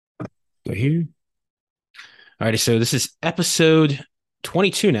Go here. All right, so this is episode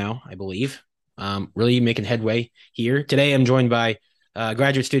 22 now, I believe. Really making headway here. Today I'm joined by a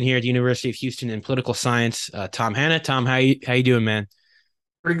graduate student here at the University of Houston in political science, Tom Hanna. Tom, how you doing, man?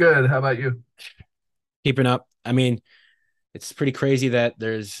 Pretty good. How about you? Keeping up. I mean, it's pretty crazy that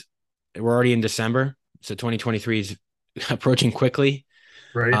we're already in December, so 2023 is approaching quickly.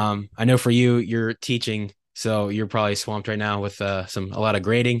 Right. I know for you, you're teaching, so you're probably swamped right now with a lot of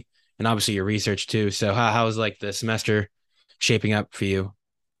grading and obviously your research too. So how's like the semester shaping up for you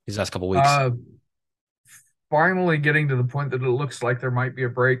these last couple weeks? Uh, Finally getting to the point that it looks like there might be a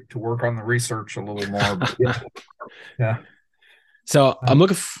break to work on the research a little more. But yeah, yeah. So Uh, I'm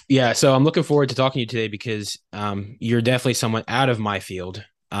looking forward to talking to you today because you're definitely somewhat out of my field,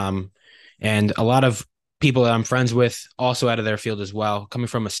 and a lot of people that I'm friends with also out of their field as well, coming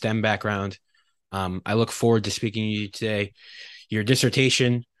from a STEM background. I look forward to speaking to you today. Your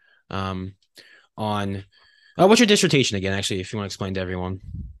dissertation, um, on what's your dissertation again? Actually, if you want to explain to everyone.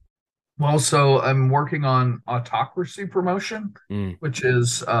 well, so I'm working on autocracy promotion, Mm, which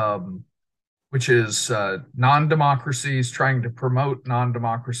is um, which is non-democracies trying to promote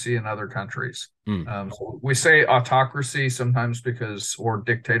non-democracy in other countries. mm. So we say autocracy sometimes or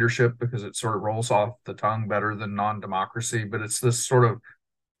dictatorship because it sort of rolls off the tongue better than non-democracy, but it's this sort of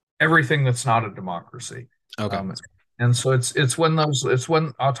everything that's not a democracy. Okay. Um, and so it's when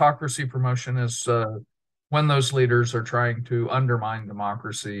autocracy promotion is when those leaders are trying to undermine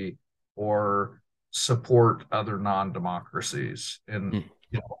democracy or support other non-democracies in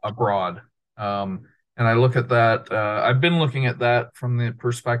Mm. abroad. Um, and I look at that. I've been looking at that from the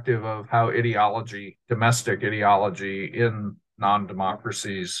perspective of how domestic ideology in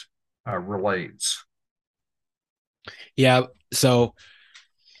non-democracies, relates. Yeah. So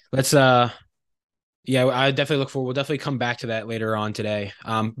let's yeah, I definitely look forward. We'll definitely come back to that later on today.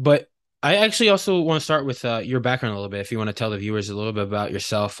 But I actually also want to start with your background a little bit. If you want to tell the viewers a little bit about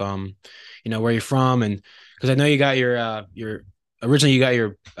yourself, where you're from, and because I know you got your originally you got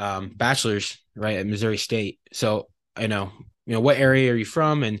your bachelor's right at Missouri State. So I know what area are you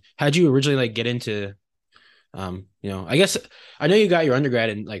from, and how'd you originally like get into I guess I know you got your undergrad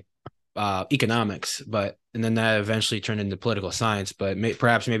in like economics, but and then that eventually turned into political science. But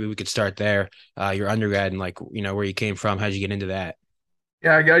perhaps maybe we could start there. Your undergrad and like where you came from. How'd you get into that?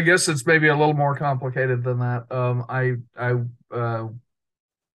 Yeah, I guess it's maybe a little more complicated than that. A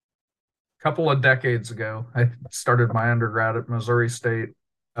couple of decades ago, I started my undergrad at Missouri State,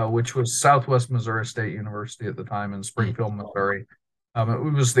 which was Southwest Missouri State University at the time in Mm, Springfield, Missouri.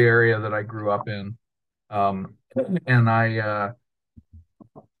 It was the area that I grew up in, um, and I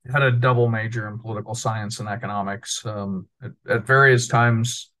had a double major in political science and economics. At various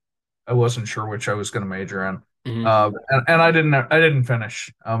times, I wasn't sure which I was going to major in. mhm. And I didn't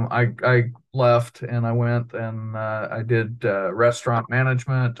finish. I left and I went and I did restaurant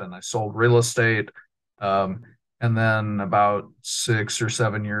management and I sold real estate. Um, and then about 6 or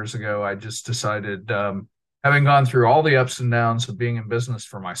 7 years ago, I just decided, having gone through all the ups and downs of being in business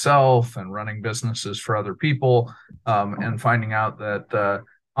for myself and running businesses for other people, and finding out that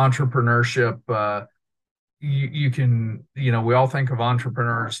entrepreneurship, we all think of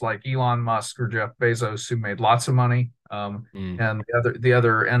entrepreneurs like Elon Musk or Jeff Bezos who made lots of money. Mm. And the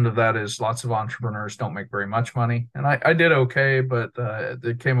other end of that is lots of entrepreneurs don't make very much money. And I did okay, but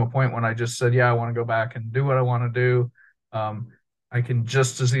there came a point when I just said, yeah, I want to go back and do what I want to do. Um, I can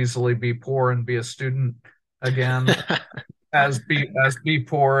just as easily be poor and be a student again as be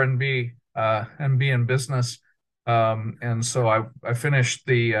poor and be in business. And so I finished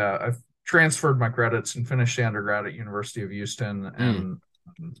I transferred my credits and finished the undergrad at University of Houston,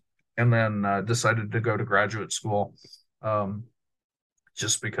 Mm. and then decided to go to graduate school, um,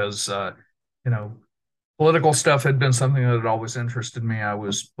 just because you know political stuff had been something that had always interested me. I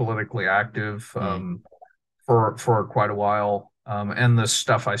was politically active, Mm. for quite a while, and the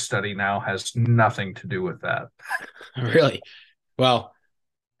stuff I study now has nothing to do with that. Really? Well,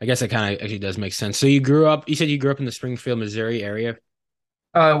 I guess that kind of actually does make sense. So you grew up. You said you grew up in the Springfield, Missouri area.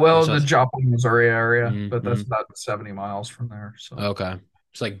 Well, Which the else? Joplin, Missouri area, but that's Mm-hmm. about 70 miles from there. So, Okay.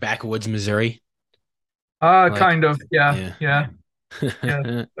 It's like backwoods Missouri. Like, kind of, yeah, yeah.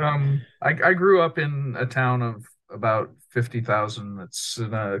 yeah, yeah. I grew up in a town of about 50,000 that's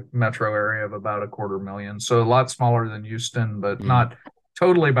in a metro area of about a quarter million. So a lot smaller than Houston, but Mm. not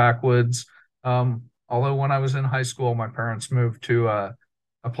totally backwoods. Although when I was in high school, my parents moved to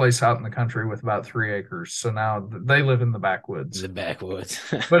a place out in the country with about 3 acres. So now they live in the backwoods. The backwoods.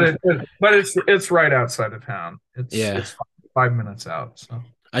 But it's right outside of town. It's Yeah. it's 5 minutes out. So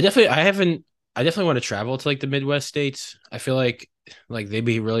I definitely want to travel to like the Midwest states. I feel like like they'd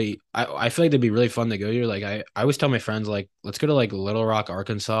be really I feel like they'd be really fun to go to. Like I always tell my friends like let's go to like Little Rock,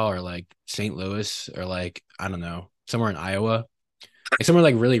 Arkansas or like St. Louis or like I don't know, somewhere in Iowa. Like somewhere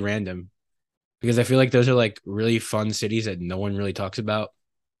like really random because I feel like those are like really fun cities that no one really talks about.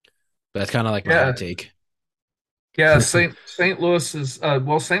 But that's kind of like my Yeah, hot take. yeah. St. Louis is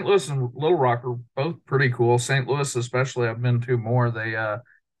well, St. Louis and Little Rock are both pretty cool. St. Louis, especially, I've been to more. They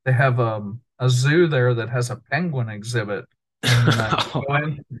have a zoo there that has a penguin exhibit, and you Oh, go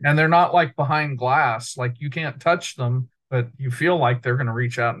in, and they're not like behind glass, like you can't touch them, but you feel like they're going to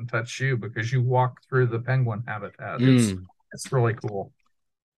reach out and touch you because you walk through the penguin habitat. mm, It's really cool.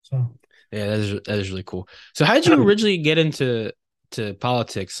 So. yeah, that is really cool. So how did you originally get into to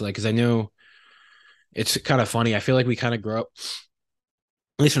politics? Like, because I know it's kind of funny. I feel like we kind of grow up.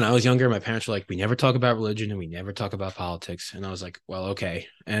 At least when I was younger, my parents were like, "We never talk about religion and we never talk about politics." And I was like, "Well, okay."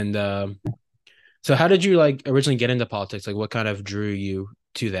 And so, how did you like originally get into politics? Like, what kind of drew you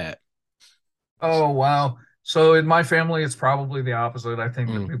to that? Oh, wow. So in my family, it's probably the opposite. I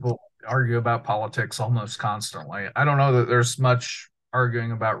think that Mm, people argue about politics almost constantly. I don't know that there's much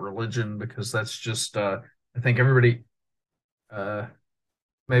arguing about religion because that's just I think everybody uh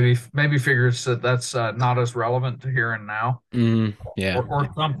maybe figures that that's not as relevant to here and now yeah. or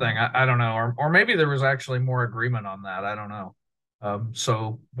something. I don't know. Or maybe there was actually more agreement on that. I don't know.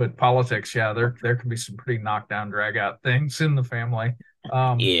 But politics, yeah, there can be some pretty knockdown, drag out things in the family.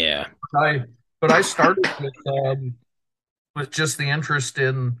 Um, Yeah. I but I started with just the interest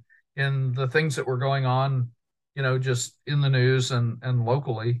in the things that were going on, just in the news and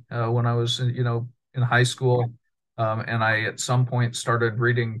locally when I was in high school. And I at some point started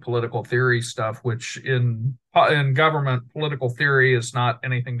reading political theory stuff, which in government, political theory is not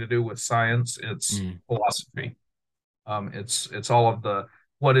anything to do with science; it's Mm, philosophy. It's all of the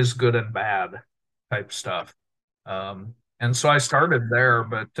what is good and bad type stuff. And so I started there,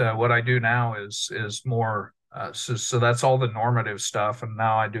 but what I do now is more so that's all the normative stuff, and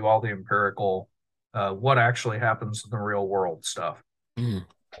now I do all the empirical, what actually happens in the real world stuff. mm.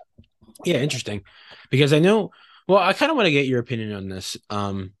 Yeah, interesting. Because I know, well, I kind of want to get your opinion on this.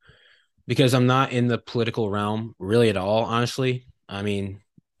 Because I'm not in the political realm really at all, honestly. I mean,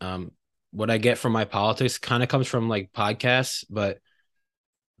 um, what I get from my politics kind of comes from like podcasts, but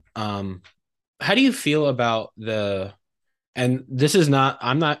um, how do you feel about and this is not,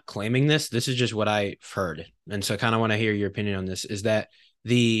 I'm not claiming this, this is just what I've heard. And so I kind of want to hear your opinion on this is that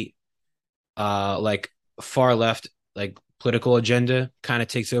the like far left, like political agenda kind of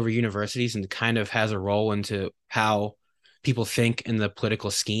takes over universities and kind of has a role into how people think in the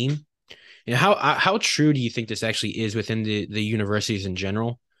political scheme. And how true do you think this actually is within the universities in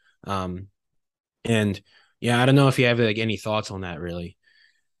general? Um, and yeah, I don't know if you have like any thoughts on that really.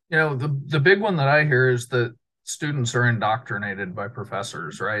 The big one that I hear is that students are indoctrinated by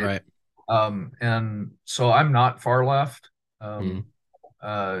professors, right? Right. And so I'm not far left. Mm, Um,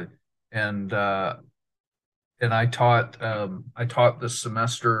 uh, and I taught this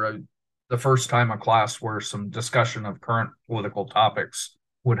semester the first time a class where some discussion of current political topics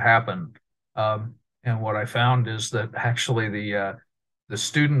would happen. Um, and what I found is that actually the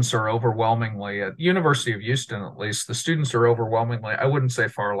students are overwhelmingly at University of Houston, at least the students are overwhelmingly, I wouldn't say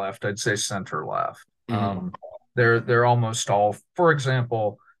far left, I'd say center left. mm, They're almost all, for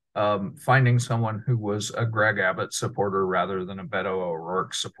example, finding someone who was a Greg Abbott supporter rather than a Beto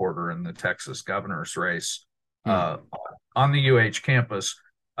O'Rourke supporter in the Texas governor's race mm, uh, on the UH campus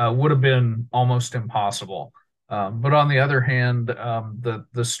would have been almost impossible. But on the other hand,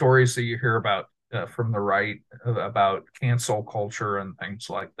 the stories that you hear about from the right about cancel culture and things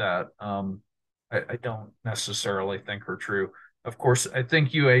like that, I don't necessarily think are true. Of course, I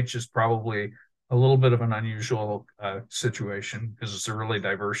think UH is probably a little bit of an unusual situation because it's a really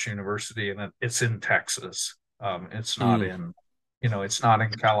diverse university and it's in Texas. It's not mm, in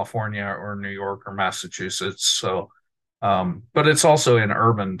California or New York or Massachusetts. So, but it's also in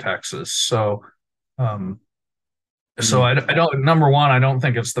urban Texas. Um, so mm, I don't. Number one, I don't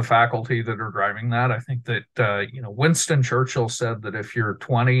think it's the faculty that are driving that. I think that Winston Churchill said that if you're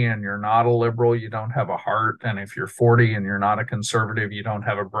 20 and you're not a liberal, you don't have a heart, and if you're 40 and you're not a conservative, you don't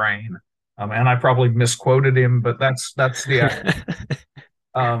have a brain. And I probably misquoted him, but that's the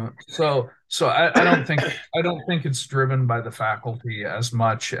I don't think it's driven by the faculty as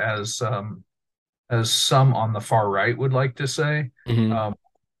much as some on the far right would like to say. mm, Um,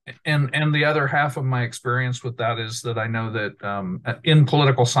 and the other half of my experience with that is that I know that in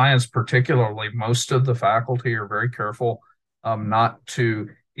political science, particularly, most of the faculty are very careful not to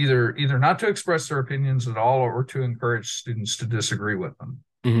either not to express their opinions at all or to encourage students to disagree with them,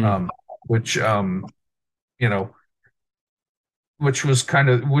 mm, which you know which was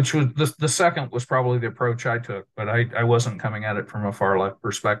the second was probably the approach I took, but I wasn't coming at it from a far left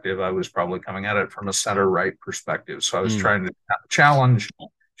perspective. I was probably coming at it from a center right perspective. So I was Mm, trying to challenge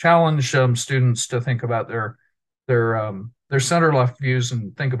challenge students to think about their center left views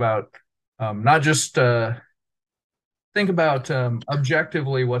and think about not just think about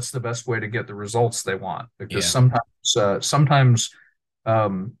objectively what's the best way to get the results they want. Because yeah. sometimes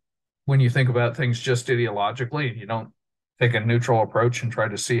um, when you think about things just ideologically, you don't take a neutral approach and try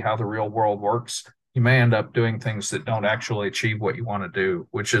to see how the real world works. You may end up doing things that don't actually achieve what you want to do,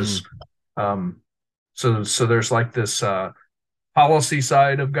 which is Mm, um, so there's like this policy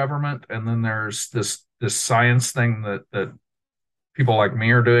side of government, and then there's this science thing that people like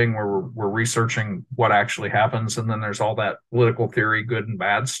me are doing where we're researching what actually happens, and then there's all that political theory good and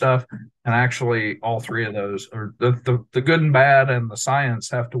bad stuff, and actually all three of those or the good and bad and the science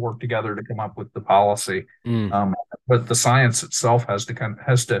have to work together to come up with the policy. mm, But the science itself has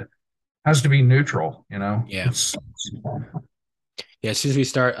to be neutral, yeah. it's Yeah. As soon as we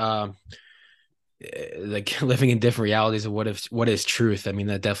start like living in different realities of what is truth, I mean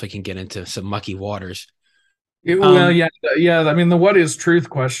that definitely can get into some mucky waters. well, Um, yeah. I mean, the what is truth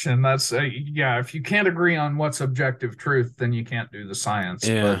question. That's yeah. If you can't agree on what's objective truth, then you can't do the science.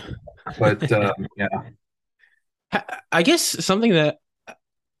 yeah. But yeah. I guess something that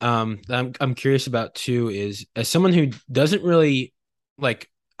I'm curious about too is as someone who doesn't really like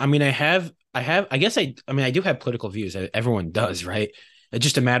I mean I guess I mean I do have political views. Everyone does, right? It's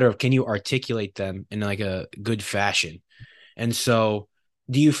just a matter of can you articulate them in like a good fashion. And so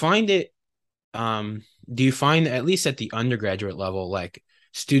do you find it do you find at least at the undergraduate level like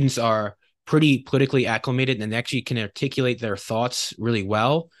students are pretty politically acclimated and actually can articulate their thoughts really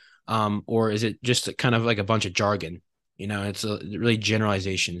well? Or is it just kind of like a bunch of jargon? It's really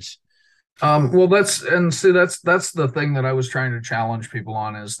generalizations. Well, that's the thing that I was trying to challenge people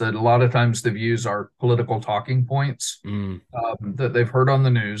on is that a lot of times the views are political talking points Mm, that they've heard on the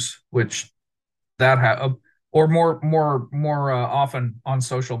news, which that or more often on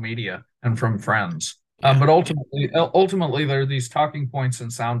social media and from friends. yeah. But ultimately, there are these talking points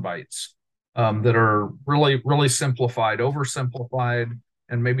and sound bites that are really simplified, oversimplified,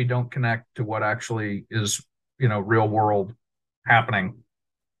 and maybe don't connect to what actually is real world happening.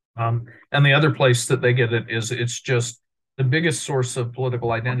 And the other place that they get it is it's just the biggest source of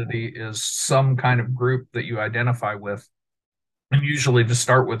political identity is some kind of group that you identify with, and usually to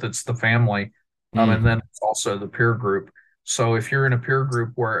start with it's the family, and Mm, then it's also the peer group. So if you're in a peer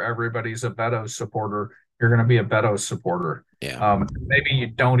group where everybody's a Beto supporter, you're going to be a Beto supporter. yeah. Maybe you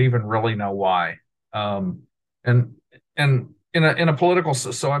don't even really know why. um, and and in a political,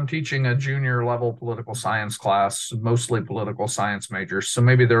 so I'm teaching a junior level political science class, mostly political science majors, so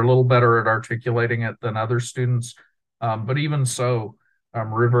maybe they're a little better at articulating it than other students, but even so,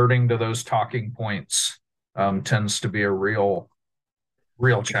 reverting to those talking points tends to be a real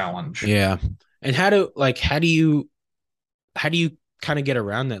challenge. Yeah. And how do you kind of get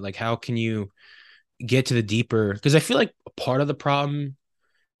around that? Like how can you get to the deeper because I feel like part of the problem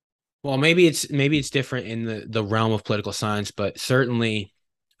well maybe it's different in the realm of political science, but certainly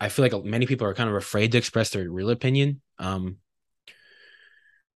I feel like many people are kind of afraid to express their real opinion.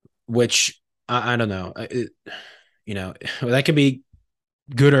 Which I don't know. That could be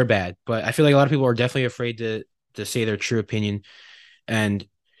good or bad, but I feel like a lot of people are definitely afraid to say their true opinion. And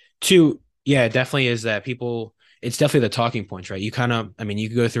two, yeah, it definitely is that people. It's definitely the talking points, right? You kind of, I mean, you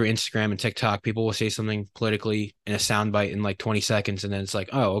could go through Instagram and TikTok. People will say something politically in a soundbite in like 20 seconds, and then it's like,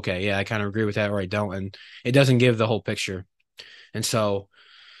 oh, okay, yeah, I kind of agree with that, or I don't, and it doesn't give the whole picture. And so,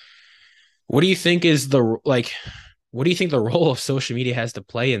 what do you think is the like? What do you think the role of social media has to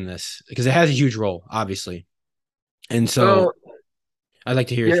play in this? Because it has a huge role, obviously. And so, Well, I'd like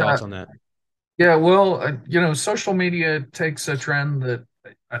to hear your yeah, thoughts on that. yeah. Well, social media takes a trend that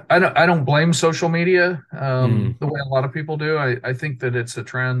I don't blame social media Mm, the way a lot of people do. I think that it's a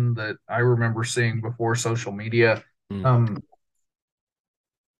trend that I remember seeing before social media. mm, Um,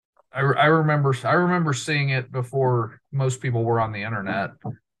 I remember seeing it before most people were on the internet.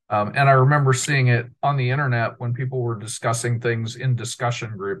 And I remember seeing it on the internet when people were discussing things in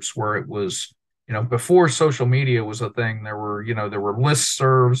discussion groups where it was, before social media was a thing, there were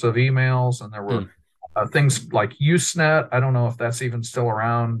listservs of emails, and there were mm, things like Usenet. I don't know if that's even still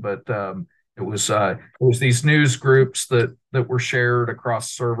around, but it was these news groups that were shared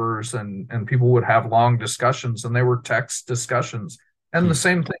across servers, and people would have long discussions, and they were text discussions. And the mm,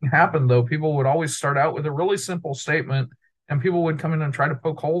 same thing happened, though. People would always start out with a really simple statement, and people would come in and try to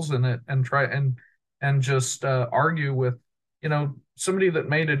poke holes in it and try and just argue somebody that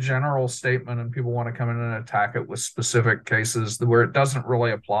made a general statement and people want to come in and attack it with specific cases where it doesn't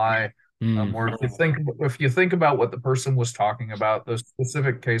really apply. Mm, Where if you think about what the person was talking about, those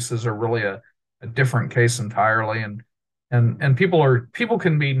specific cases are really a different case entirely. And people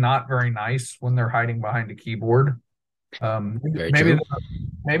can be not very nice when they're hiding behind a keyboard. very Maybe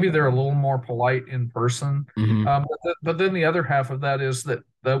true. they're a little more polite in person. Hmm. But then the other half of that is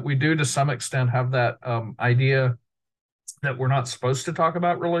that we do to some extent have that idea that we're not supposed to talk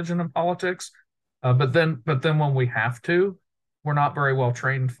about religion and politics. But then when we have to, we're not very well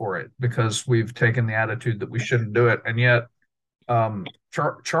trained for it because we've taken the attitude that we shouldn't do it. And yet,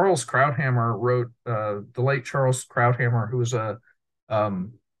 Charles Krauthammer wrote, the late Charles Krauthammer, who was a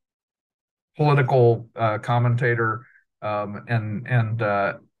um, political commentator,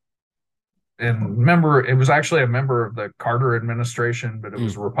 and member. It was actually a member of the Carter administration, but it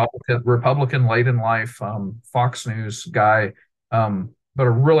was Mm, Republican late in life, Fox News guy, but a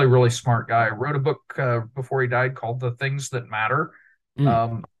really really smart guy. Wrote a book before he died called "The Things That Matter," mm,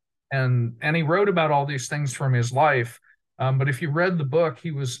 um, and he wrote about all these things from his life. But if you read the book,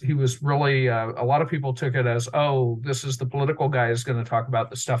 he was really a lot of people took it as, oh, this is the political guy is going to talk about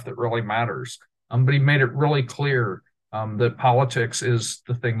the stuff that really matters. But he made it really clear that politics is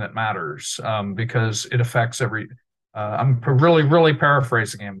the thing that matters, because it affects every. I'm really, really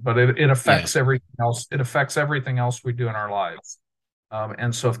paraphrasing him, but it yeah. affects everything else. It affects everything else we do in our lives.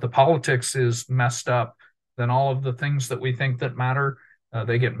 And so, if the politics is messed up, then all of the things that we think that matter,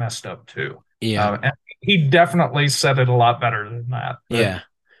 they get messed up too. Yeah. And he definitely said it a lot better than that. But Yeah.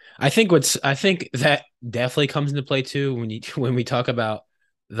 I think that definitely comes into play too when you when we talk about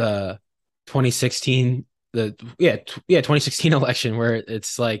the 2016 the 2016 election where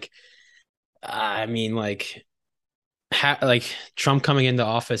it's like I mean like Trump coming into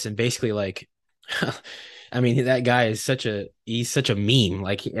office and basically like I mean that guy is he's such a meme.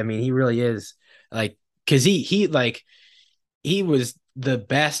 Like I mean he really is like cuz he was the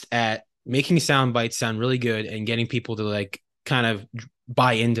best at making sound bites sound really good and getting people to like kind of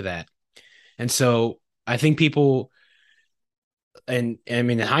buy into that. And so I think people, and I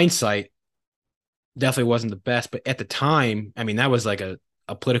mean, in hindsight, definitely wasn't the best, but at the time, I mean, that was like a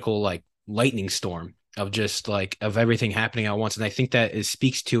political like lightning storm of just like of everything happening at once. And I think that it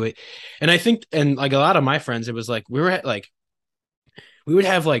speaks to it. And I think, and like a lot of my friends, it was like we would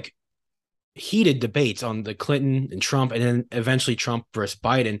have like heated debates on the Clinton and Trump, and then eventually Trump versus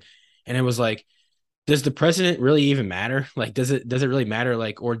Biden. And it was like, does the president really even matter? Like, does it really matter?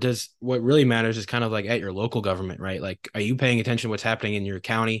 Like, or does what really matters is kind of like at your local government, right? Like, are you paying attention to what's happening in your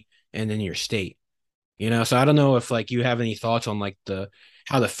county and in your state? So I don't know if like you have any thoughts on like the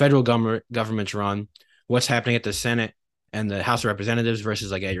how the federal government's run, what's happening at the Senate and the House of Representatives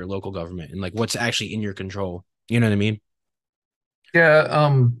versus like at your local government and like what's actually in your control. You know what I mean? yeah,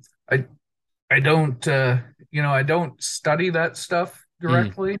 I I don't I don't study that stuff Mm,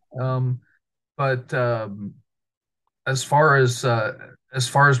 directly. But as far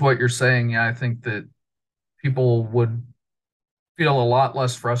as what you're saying, yeah, I think that people would feel a lot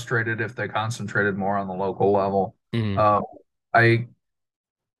less frustrated if they concentrated more on the local level. mm, Um, I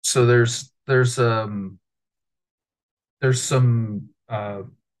so there's some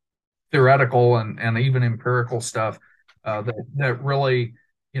theoretical and even empirical stuff that really,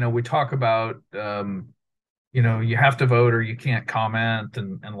 we talk about, you have to vote or you can't comment,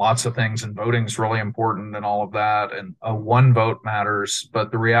 and lots of things, and voting's really important and all of that, and one vote matters,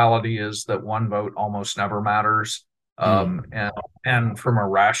 but the reality is that one vote almost never matters. mm. And from a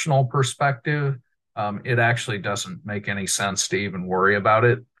rational perspective, it actually doesn't make any sense to even worry about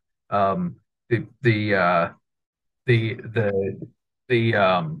it. um, the the uh, the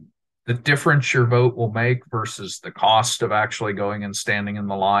the difference your vote will make versus the cost of actually going and standing in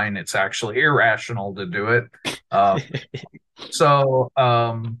the line, it's actually irrational to do it. um, so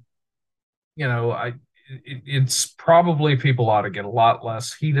I it's probably people ought to get a lot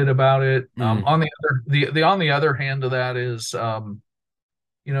less heated about it. Mm, On the on the other hand of that is,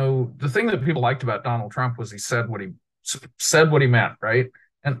 the thing that people liked about Donald Trump was he said what he meant, right?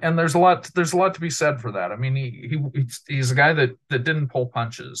 And there's a lot to be said for that. I mean, he's a guy that didn't pull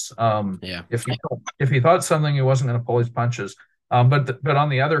punches. yeah. If he thought something, he wasn't going to pull his punches. But on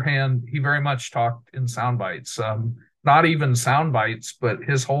the other hand, he very much talked in sound bites. Not even sound bites, but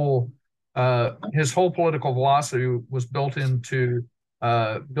his whole political philosophy was built into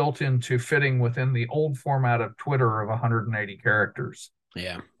fitting within the old format of Twitter of 180 characters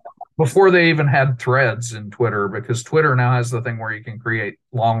Yeah. before they even had threads in Twitter, because Twitter now has the thing where you can create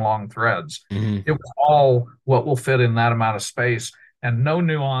long, long threads. Hmm. It was all what will fit in that amount of space, and no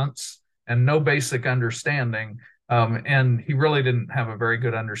nuance and no basic understanding. And he really didn't have a very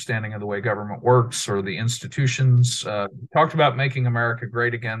good understanding of the way government works or the institutions. He talked about making America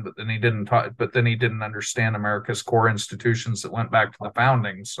great again, but then he didn't talk, but then he didn't understand America's core institutions that went back to the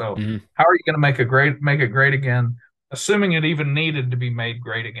founding. So Hmm. how are you going to make it great again? Assuming it even needed to be made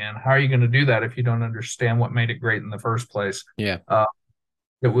great again, how are you going to do that if you don't understand what made it great in the first place? Yeah. Uh,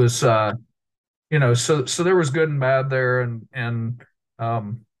 it was, so there was good and bad there, and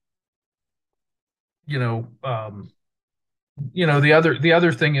um, you know, um, the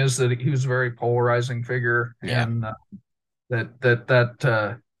other thing is that he was a very polarizing figure, Yeah. and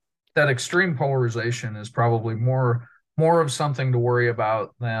that extreme polarization is probably more of something to worry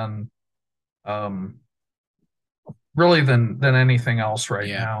about than um, really than anything else right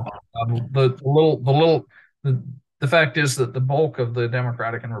Yeah. now. The the fact is that the bulk of the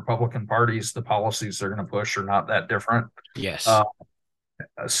Democratic and Republican parties, the policies they're going to push are not that different. Yes. Uh,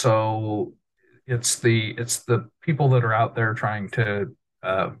 so it's the people that are out there trying to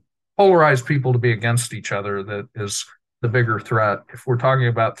uh, polarize people to be against each other that is the bigger threat. If we're talking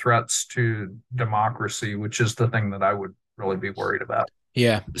about threats to democracy, which is the thing that I would really be worried about.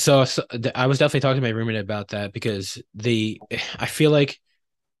 Yeah. I was definitely talking to my roommate about that because I feel like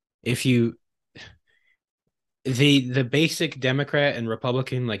if you the basic Democrat and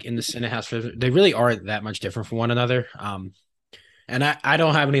Republican like in the Senate House, they really aren't that much different from one another. And I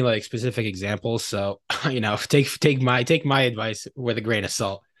don't have any like specific examples, so take my advice with a grain of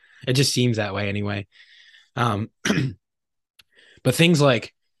salt. It just seems that way anyway. Um, but things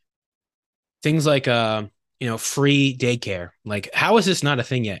like free daycare. Like, how is this not a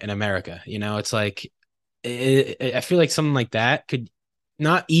thing yet in America? It's like I feel like something like that could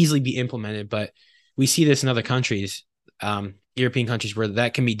not easily be implemented, but we see this in other countries, European countries where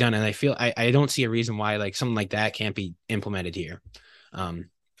that can be done, and I don't see a reason why like something like that can't be implemented here. Um,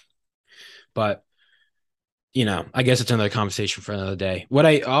 but I guess it's another conversation for another day. What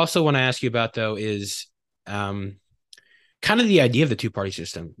I also want to ask you about though is um, kind of the idea of the two-party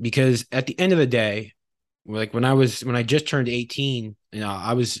system, because at the end of the day, like when I just turned 18,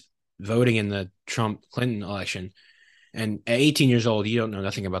 I was voting in the Trump Clinton election, and at 18 years old, you don't know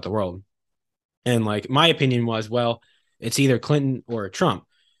nothing about the world. And like my opinion was, well, it's either Clinton or Trump.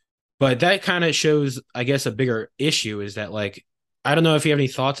 But that kind of shows, I guess, a bigger issue is that like I don't know if you have any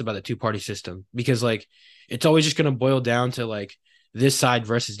thoughts about the two-party system, because like it's always just going to boil down to like this side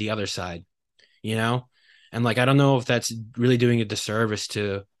versus the other side, you know? And like I don't know if that's really doing a disservice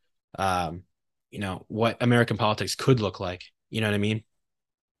to um what American politics could look like. You know what I mean?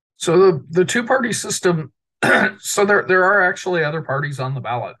 So the two party system. So there are actually other parties on the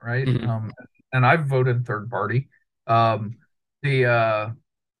ballot, right? Hmm. And I've voted third party. Um, the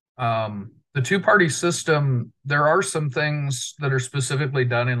the two party system, there are some things that are specifically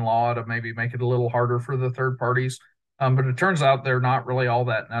done in law to maybe make it a little harder for the third parties. But it turns out they're not really all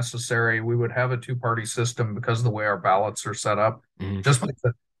that necessary. We would have a two party system because of the way our ballots are set up, Hmm. just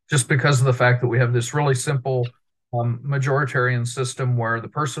because, just because of the fact that we have this really simple majoritarian system where the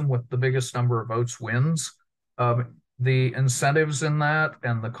person with the biggest number of votes wins. The incentives in that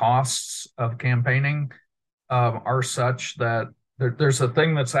and the costs of campaigning are such that there's a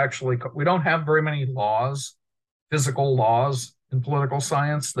thing that's actually, we don't have very many laws, physical laws in political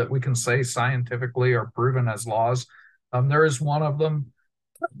science that we can say scientifically are proven as laws. There is one of them.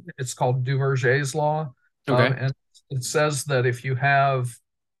 It's called Duverger's law. Okay. And it says that if you have,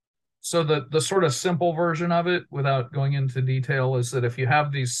 so the sort of simple version of it, without going into detail, is that if you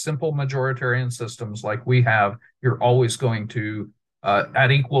have these simple majoritarian systems like we have, you're always going to, at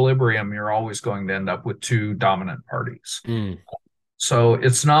equilibrium, you're always going to end up with two dominant parties. Mm. So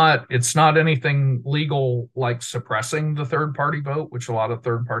it's not anything legal like suppressing the third party vote, which a lot of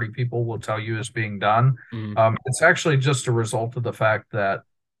third party people will tell you is being done. Mm. It's actually just a result of the fact that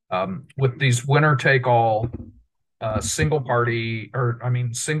with these winner take all single party, or I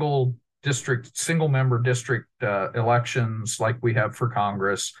mean single member district elections like we have for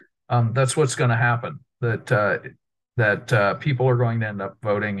Congress, that's what's going to happen. That people are going to end up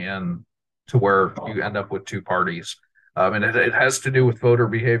voting in to where you end up with two parties. And it has to do with voter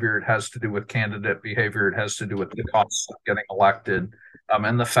behavior. It has to do with candidate behavior. It has to do with the costs of getting elected,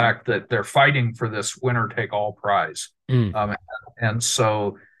 and the fact that they're fighting for this winner take all prize. Mm. Um, and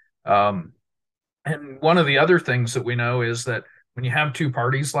so, um, and one of the other things that we know is that when you have two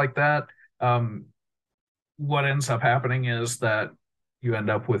parties like that, um, what ends up happening is that you end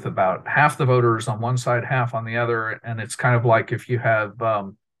up with about half the voters on one side, half on the other. And it's kind of like if you have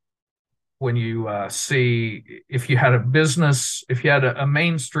when you see if you had a business, if you had a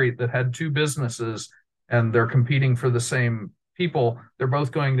main street that had two businesses and they're competing for the same people, they're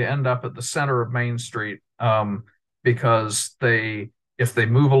both going to end up at the center of Main Street. because if they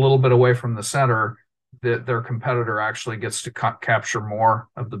move a little bit away from the center, their competitor actually gets to capture more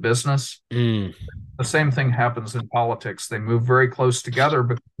of the business. Mm, The same thing happens in politics. They move very close together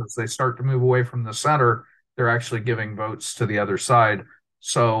because they start to move away from the center. They're actually giving votes to the other side.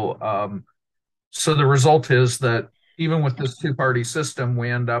 So, so the result is that even with this two-party system, we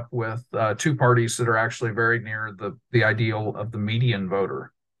end up with two parties that are actually very near the ideal of the median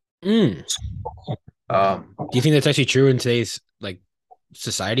voter. mm. Um, Do you think that's actually true in today's like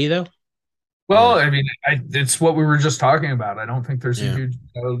society though? well, Or I mean, it's what we were just talking about. I don't think there's yeah,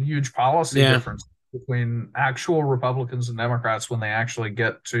 a huge policy yeah, difference between actual Republicans and Democrats when they actually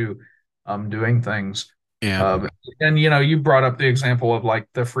get to doing things. yeah. Um, and you brought up the example of like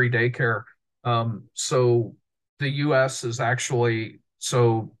the free daycare. So the U.S. is actually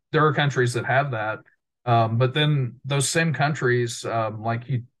so there are countries that have that, but then those same countries, like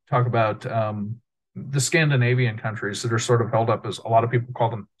you talk about the Scandinavian countries that are sort of held up as a lot of people call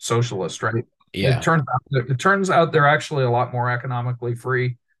them socialist, right? Yeah. It turns out they're actually a lot more economically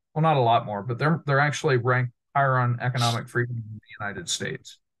free. Well, not a lot more, but they're actually ranked higher on economic freedom in the United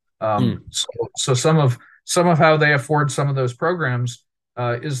States. Mm, So some of how they afford some of those programs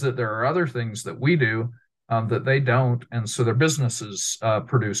is that there are other things that we do that they don't, and so their businesses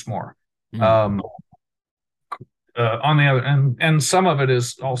produce more. mm. Um, on the other and some of it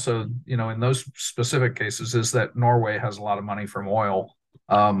is also in those specific cases is that Norway has a lot of money from oil.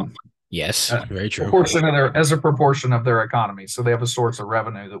 Um, Yes, very true. Proportion of their as a proportion of their economy. So they have a source of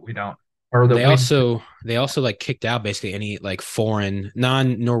revenue that we don't, or that we. They also like kicked out basically any like foreign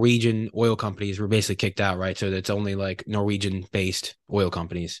non-Norwegian oil companies were basically kicked out, right? So it's only like Norwegian based oil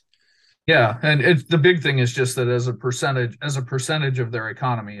companies. Yeah, and it's the big thing is just that as a percentage of their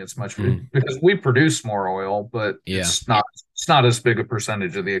economy, Mm, because we produce more oil, but yeah. it's not as big a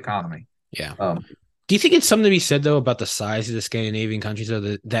percentage of the economy. Yeah. Um, Do you think it's something to be said though about the size of the Scandinavian countries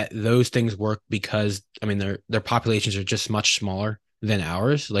though that those things work because I mean their populations are just much smaller than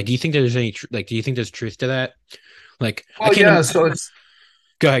ours? Like do you think there's any like do you think there's truth to that? Like I well, can't yeah, so it's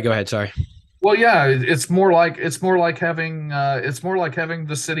go ahead, sorry. well, yeah, it's more like having it's more like having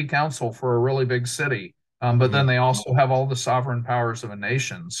the city council for a really big city. But then Mm, they also have all the sovereign powers of a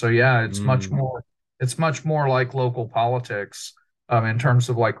nation. So yeah, mm, it's much more like local politics in terms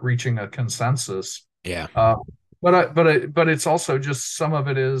of like reaching a consensus. yeah. Uh, but it's also just some of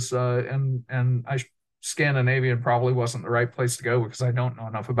it is and Scandinavian probably wasn't the right place to go because I don't know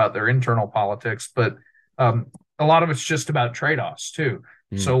enough about their internal politics, but um, a lot of it's just about trade-offs too.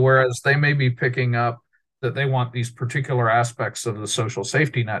 Mm, So whereas they may be picking up that they want these particular aspects of the social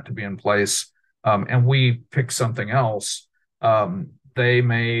safety net to be in place, and we pick something else, they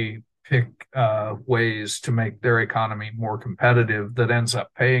may pick ways to make their economy more competitive that ends up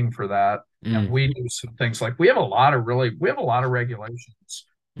paying for that. And mm, we do some things like we have a lot of regulations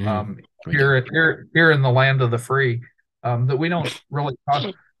mm. We do. here in the land of the free that we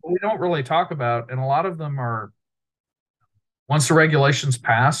don't really talk about, and a lot of them are once the regulation's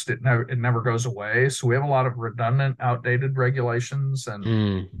passed, it never goes away. So we have a lot of redundant, outdated regulations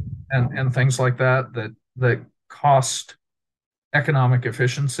Mm, and things like that that cost economic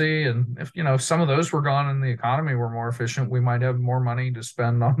efficiency. And if if some of those were gone and the economy were more efficient, we might have more money to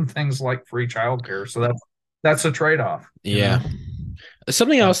spend on things like free childcare. So that's a trade-off, you yeah. know.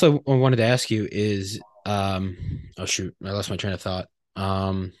 Something I Uh, also wanted to ask you is oh shoot, I lost my train of thought.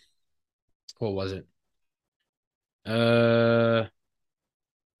 What was it? Uh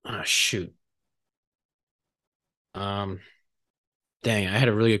oh shoot. Um dang, I had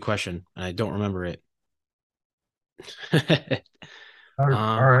a really good question and I don't remember it. all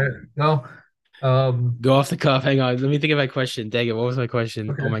um right. Well, Go off the cuff. Hang on. Let me think of my question. Dang it, what was my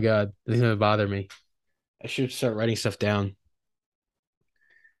question? Oh okay. my God. This is gonna bother me. I should start writing stuff down.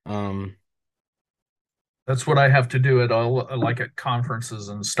 Um That's what I have to do at all, like at conferences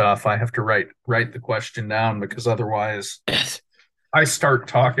and stuff. I have to write the question down because otherwise I start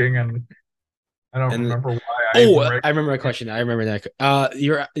talking and I don't and remember why I even oh, write. I remember my question. I remember that.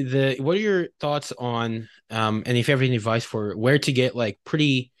 Your the what are your thoughts on and if you have any advice for where to get like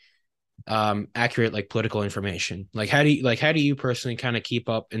pretty accurate like political information? Like how do you personally kind of keep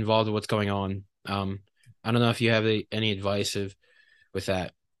up involved with what's going on? I don't know if you have any advice of with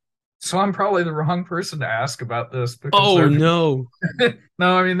that. So I'm probably the wrong person to ask about this because Oh no.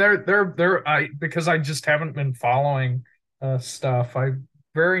 no, I mean they're I because I just haven't been following stuff. I'm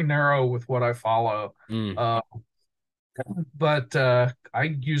very narrow with what I follow. Mm, Uh, but I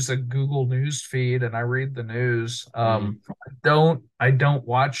use a Google News feed and I read the news. mm, I don't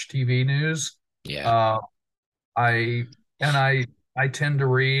watch TV news. yeah. Uh, I and I tend to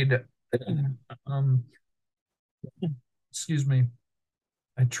read um excuse me,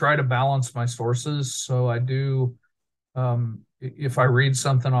 I try to balance my sources. So I do, if I read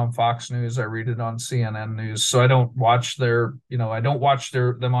something on Fox News, I read it on CNN News. So I don't watch I don't watch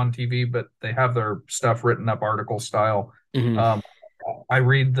them on TV, but they have their stuff written up article style. Hmm. Um, I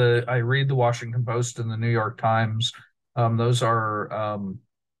read the Washington Post and the New York Times. Those are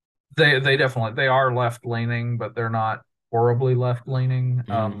they definitely they are left leaning, but they're not horribly left leaning.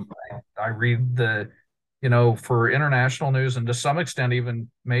 Hmm. I read for international news and to some extent even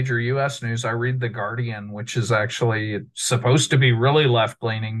major U.S. news, I read The Guardian, which is actually supposed to be really left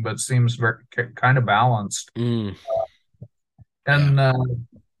leaning, but seems very kind of balanced. Mm. Yeah. And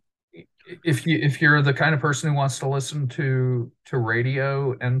if you're the kind of person who wants to listen to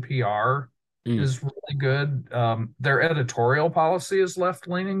radio, NPR Mm. is really good. Their editorial policy is left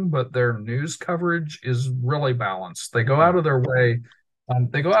leaning, but their news coverage is really balanced. They go out of their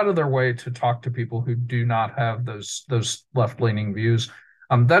way to talk to people who do not have those left leaning views.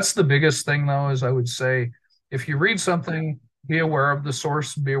 That's the biggest thing, though, is I would say if you read something, be aware of the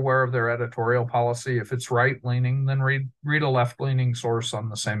source, be aware of their editorial policy. If it's right leaning, then read a left leaning source on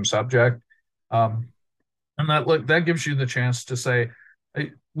the same subject. Um, and that gives you the chance to say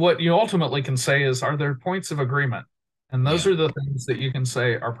what you ultimately can say is, are there points of agreement? And those Yeah. are the things that you can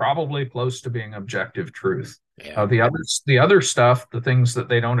say are probably close to being objective truth. Yeah. The other stuff, the things that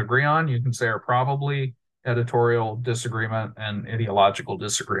they don't agree on, you can say are probably editorial disagreement and ideological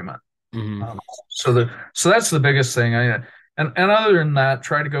disagreement. Hmm. Um, so that's the biggest thing. And other than that,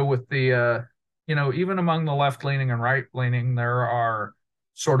 try to go with even among the left leaning and right leaning, there are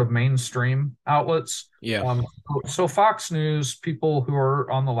sort of mainstream outlets. Yeah. So Fox News, people who are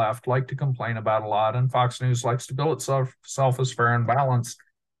on the left like to complain about a lot, and Fox News likes to bill itself as fair and balanced.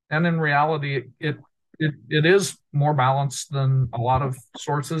 And in reality, it is more balanced than a lot of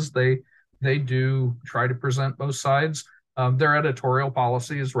sources. They do try to present both sides. Their editorial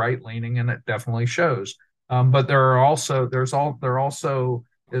policy is right leaning, and it definitely shows. But there also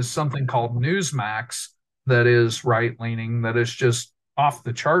is something called Newsmax that is right leaning, that is just off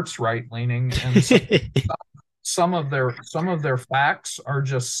the charts right leaning, and some of their facts are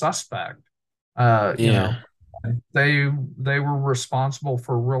just suspect. Uh, you Yeah. know, they were responsible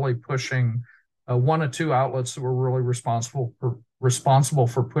for really pushing one or two outlets that were really responsible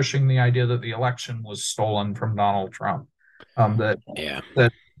for pushing the idea that the election was stolen from Donald Trump. That Yeah.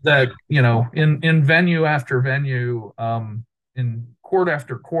 that in venue after venue, in court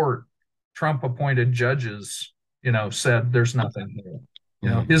after court, Trump appointed judges, said there's nothing here.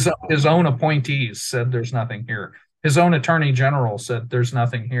 Hmm. His own appointees said there's nothing here. His own attorney general said there's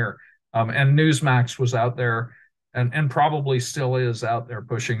nothing here. And Newsmax was out there, and probably still is out there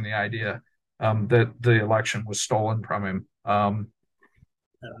pushing the idea that the election was stolen from him. And,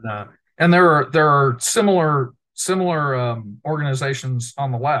 uh, and there are similar organizations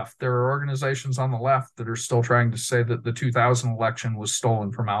on the left. There are organizations on the left that are still trying to say that the 2000 election was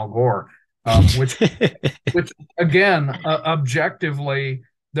stolen from Al Gore, which again, objectively,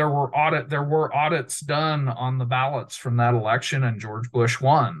 there were audits done on the ballots from that election, and George Bush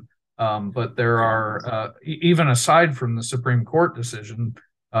won. But there are even aside from the Supreme Court decision,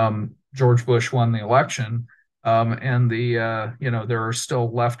 George Bush won the election. And there are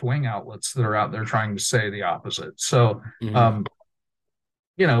still left wing outlets that are out there trying to say the opposite. So, Hmm. um,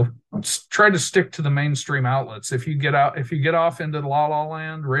 try to stick to the mainstream outlets. If you get off into the la la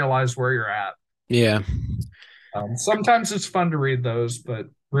land, realize where you're at. Yeah. Sometimes it's fun to read those, but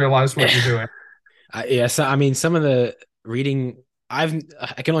realize what you're doing. Yeah. So, I mean, some of the reading, I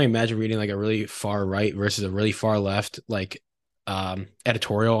can only imagine reading like a really far right versus a really far left, like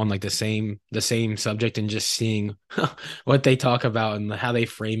editorial on like the same subject and just seeing what they talk about and how they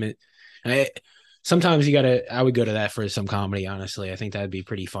frame it. I, Sometimes I would go to that for some comedy, honestly. I think that'd be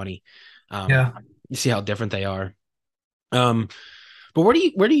pretty funny. Um, Yeah, you see how different they are. Um, but where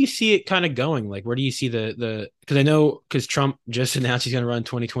do you see it kind of going? Like, where do you see the because I know because Trump just announced he's going to run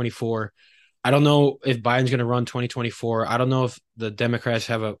 2024. I don't know if Biden's going to run 2024. I don't know if the Democrats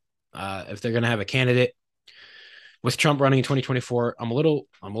have if they're going to have a candidate with Trump running in 2024. I'm a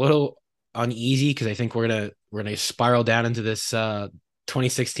little uneasy because I think we're gonna spiral down into this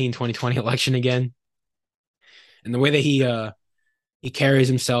 2016 2020 election again. And the way that he carries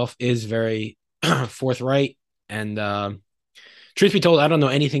himself is very forthright and truth be told, I don't know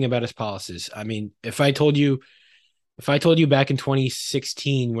anything about his policies. I mean, if I told you back in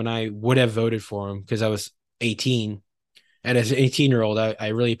 2016 when I would have voted for him because I was 18, and as an 18-year-old, I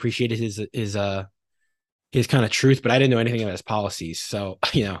really appreciated his kind of truth, but I didn't know anything about his policies. So,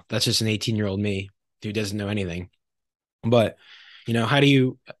 that's just an 18-year-old me who doesn't know anything. But, how do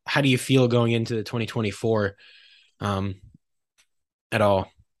you feel going into the 2024? um, at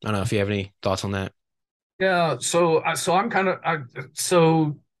all. I don't know if you have any thoughts on that. Yeah, so I'm kind of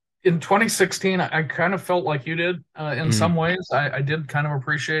so in 2016, I kind of felt like you did in Mm, some ways. I did kind of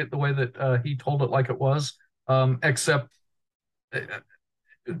appreciate the way that he told it like it was, except uh,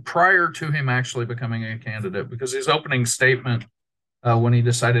 prior to him actually becoming a candidate, because his opening statement when he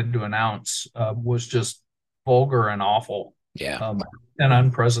decided to announce was just vulgar and awful, yeah. um, and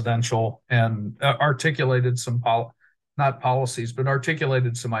unpresidential, and articulated some not policies, but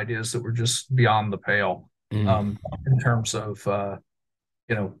articulated some ideas that were just beyond the pale Mm, um, in terms of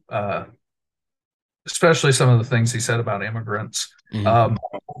you know, especially some of the things he said about immigrants. mm, Um,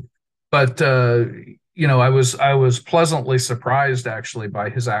 but I was pleasantly surprised actually by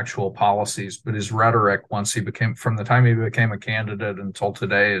his actual policies, but his rhetoric once he became from the time he became a candidate until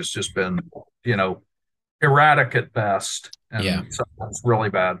today has just been, you know, erratic at best, yeah. and sometimes really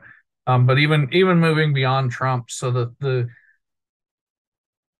bad. But even moving beyond Trump, so the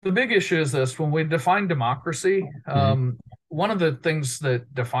big issue is this: when we define democracy, Mm, one of the things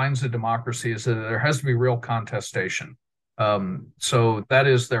that defines a democracy is that there has to be real contestation. So that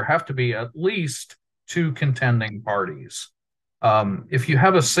is, there have to be at least two contending parties. If you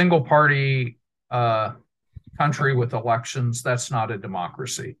have a single party country with elections, that's not a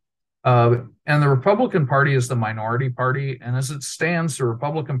democracy. And the Republican Party is the minority party. And as it stands, the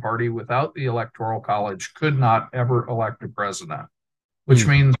Republican Party, without the Electoral College, could not ever elect a president, which mm,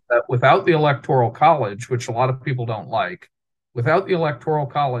 means that without the Electoral College, which a lot of people don't like, without the Electoral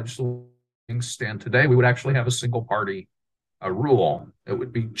College, the things stand today, we would actually have a single party rule. It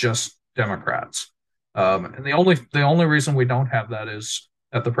would be just Democrats. And the only reason we don't have that is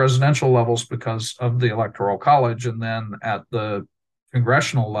at the presidential levels because of the Electoral College, and then at the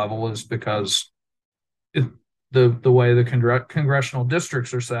congressional level is because it, the way the congressional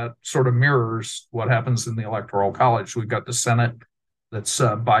districts are set sort of mirrors what happens in the Electoral College. We've got the Senate that's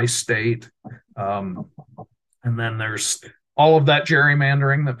by state, um, and then there's all of that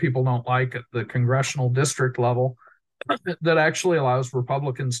gerrymandering that people don't like at the congressional district level that actually allows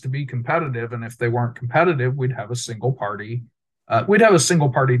Republicans to be competitive. And if they weren't competitive, we'd have a single party. We'd have a single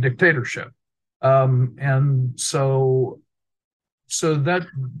party dictatorship. And so that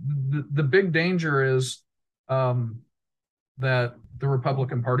the big danger is um, that the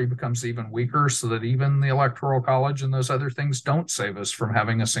Republican Party becomes even weaker, so that even the Electoral College and those other things don't save us from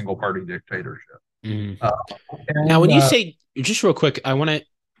having a single party dictatorship. mm. Uh, Now, and when you say just real quick, I want to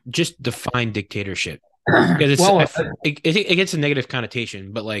just define dictatorship because well, it gets a negative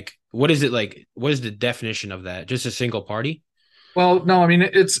connotation, but like, what is it like? What is the definition of that? Just a single party? no, I mean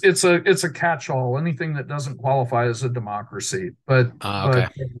it's a catch-all. Anything that doesn't qualify as a democracy, but Okay.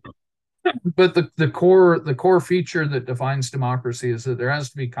 the core feature that defines democracy is that there has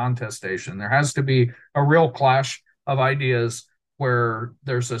to be contestation. There has to be a real clash of ideas where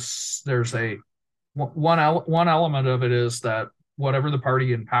there's a one element of it is that whatever the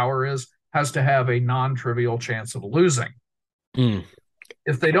party in power is has to have a non-trivial chance of losing. Mm,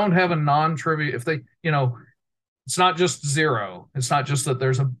 If they don't have a non-trivial, if they, it's not just zero. It's not just that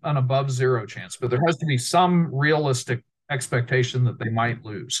there's an above zero chance, but there has to be some realistic expectation that they might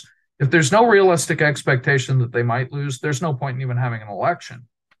lose. If there's no realistic expectation that they might lose, there's no point in even having an election.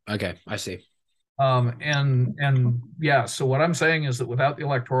 okay, I see. And yeah, so what I'm saying is that without the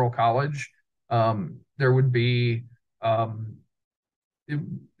Electoral College, there would be um, it,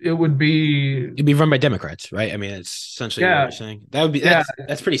 it would be It'd be run by Democrats, right? I mean, it's essentially what yeah, you're saying. That would be yeah.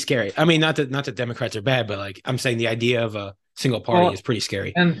 that's pretty scary. I mean, not that Democrats are bad, but like I'm saying the idea of a single party is Well, pretty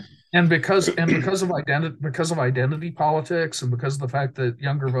scary. and because of identity politics, and because of the fact that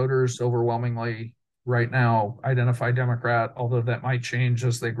younger voters overwhelmingly right now identify Democrat, although that might change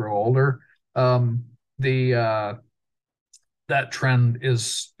as they grow older, the that trend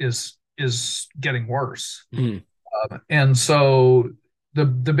is getting worse. Mm, And so the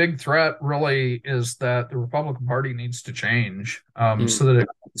big threat really is that the Republican Party needs to change, mm, so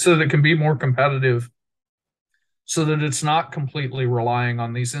that it can be more competitive, so that it's not completely relying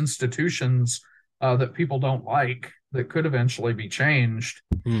on these institutions that people don't like that could eventually be changed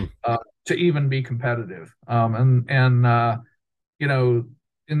mm, uh, to even be competitive. And you know,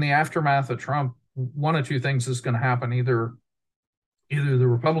 in the aftermath of Trump, one of two things is going to happen: either the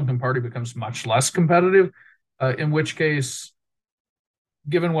Republican Party becomes much less competitive, in which case,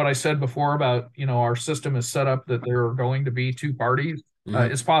 given what I said before about, our system is set up that there are going to be two parties, mm,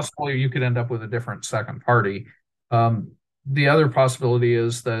 it's possible you could end up with a different second party. Um, the other possibility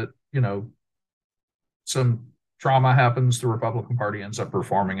is that, some trauma happens, the Republican Party ends up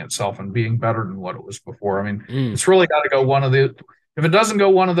reforming itself and being better than what it was before. I mean, mm. it's really got to go one of the if it doesn't go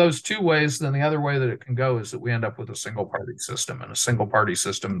one of those two ways, then the other way that it can go is that we end up with a single party system, and a single party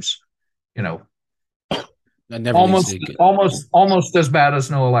system's, you know, That never leads almost to good. almost as bad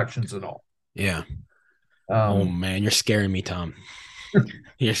as no elections at all. Yeah. Oh Um, man, you're scaring me, Tom.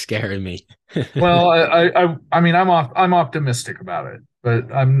 You're scaring me. well, I mean, I'm optimistic about it,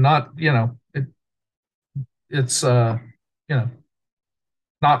 but I'm not, it's you know,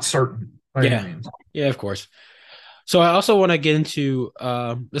 not certain by any Yeah. means. Yeah, of course. So I also want to get into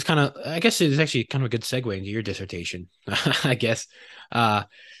this kind of, I guess it's actually kind of a good segue into your dissertation, I guess. Uh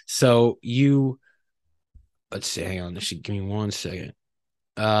so you let's see, hang on, just give me 1 second.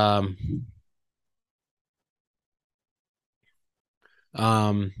 Um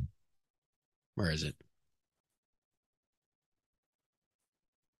um where is it?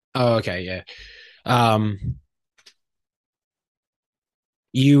 Oh, okay, yeah. Um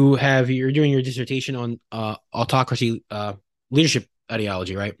you're doing your dissertation on autocracy leadership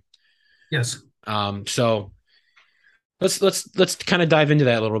ideology, right? Yes. So let's kind of dive into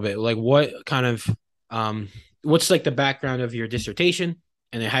that a little bit. Like what kind of um what's like the background of your dissertation,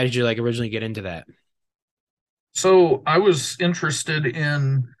 and then how did you like originally get into that? So I was interested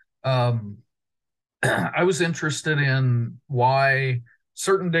in um, I was interested in why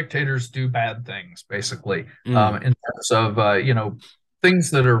certain dictators do bad things, basically, Mm, in terms of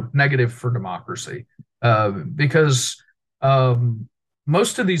things that are negative for democracy, because um,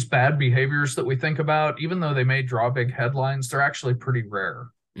 most of these bad behaviors that we think about, even though they may draw big headlines, they're actually pretty rare.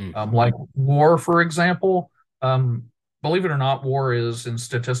 mm, Like war, for example. Um, Believe it or not, war is, in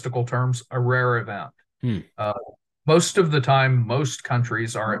statistical terms, a rare event. mm, Uh, most of the time, most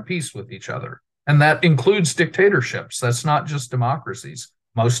countries are at peace with each other. And that includes dictatorships. That's not just democracies.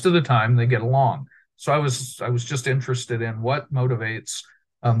 Most of the time, they get along. So I was just interested in what motivates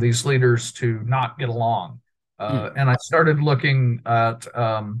these leaders to not get along, mm, and I started looking at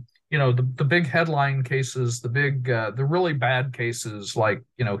the big headline cases, the really bad cases like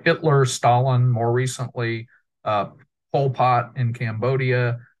Hitler, Stalin, more recently uh, Pol Pot in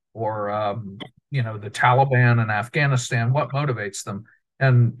Cambodia, or the Taliban in Afghanistan. What motivates them?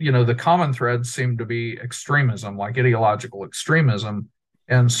 And the common threads seem to be extremism, like ideological extremism.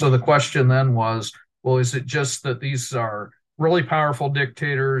 And so the question then was, well, is it just that these are really powerful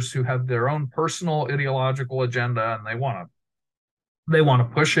dictators who have their own personal ideological agenda and they want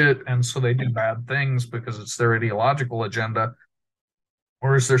to push it, and so they do bad things because it's their ideological agenda,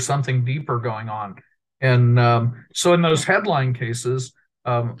 or is there something deeper going on? And so in those headline cases,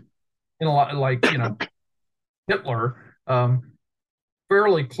 um, in a lot like Hitler,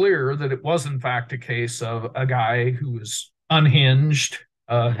 fairly clear that it was in fact a case of a guy who was unhinged,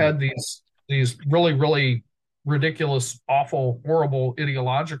 mm, had these really really ridiculous, awful, horrible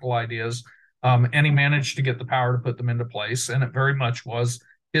ideological ideas, and he managed to get the power to put them into place, and it very much was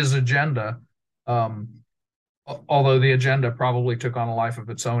his agenda. Um, Although the agenda probably took on a life of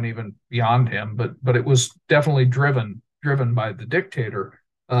its own even beyond him, but it was definitely driven by the dictator.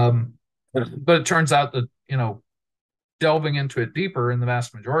 But it turns out that delving into it deeper, in the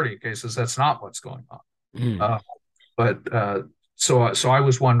vast majority of cases, that's not what's going on. mm. Uh, but so I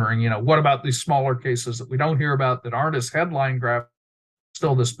was wondering, what about these smaller cases that we don't hear about, that aren't as headline graphic,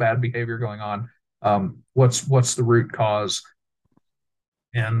 still this bad behavior going on? What's the root cause?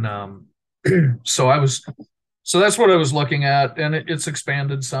 And so I was so that's what I was looking at, and it's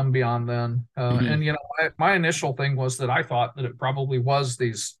expanded some beyond then. And Mm, my initial thing was that I thought that it probably was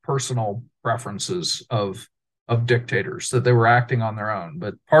these personal preferences of dictators, that they were acting on their own.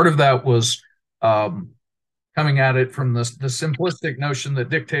 But part of that was um, coming at it from the simplistic notion that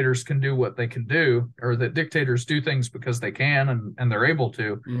dictators can do what they can do, or that dictators do things because they can and they're able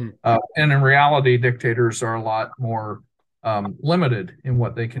to. mm. And in reality, dictators are a lot more limited in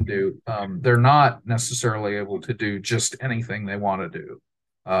what they can do. They're not necessarily able to do just anything they want to do.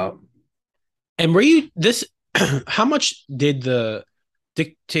 Uh, And were you this how much did the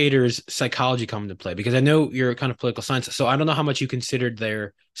dictator's psychology come into play? Because I know you're kind of political science, so I don't know how much you considered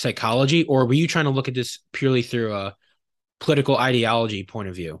their psychology, or were you trying to look at this purely through a political ideology point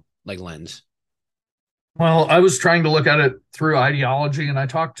of view, like lens? well, I was trying to look at it through ideology, and I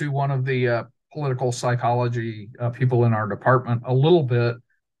talked to one of the political psychology people in our department a little bit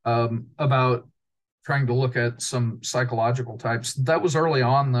about trying to look at some psychological types. That was early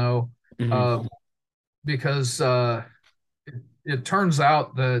on, though, Mm-hmm. uh, because it turns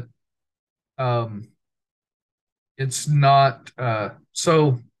out that um, it's not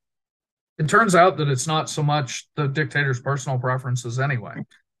so. It turns out that it's not so much the dictator's personal preferences anyway,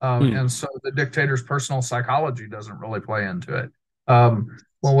 Mm, and so the dictator's personal psychology doesn't really play into it. Um,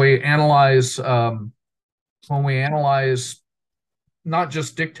 when we analyze not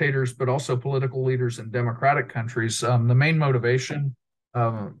just dictators, but also political leaders in democratic countries, the main motivation,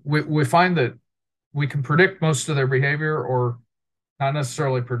 we find that we can predict most of their behavior, or not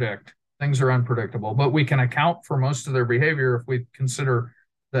necessarily predict. Things are unpredictable, but we can account for most of their behavior if we consider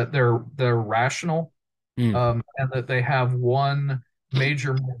that they're rational, Mm. and that they have one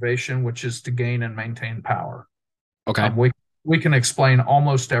major motivation, which is to gain and maintain power. Okay. We can explain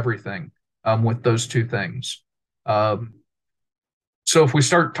almost everything with those two things. Um, so if we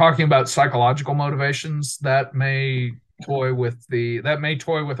start talking about psychological motivations, that may toy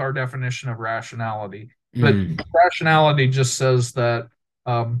with our definition of rationality. But Mm. rationality just says that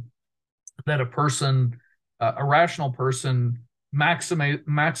um, that a rational person,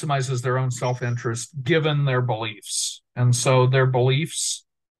 maximizes their own self-interest given their beliefs, and so their beliefs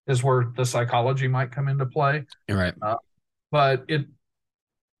is where the psychology might come into play. You're right. Uh, but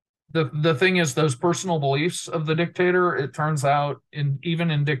the thing is, those personal beliefs of the dictator, it turns out, in even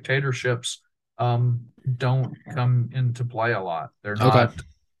in dictatorships, don't come into play a lot. Okay.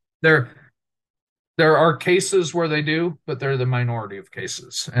 They're there are cases where they do, but they're the minority of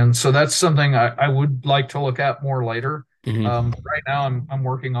cases. And so that's something I would like to look at more later. Hmm. Right now, I'm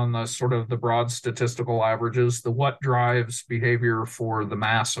working on the sort of the broad statistical averages, the what drives behavior for the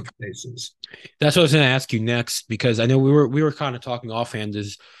mass of cases. That's what I was going to ask you next because I know we were kind of talking offhand.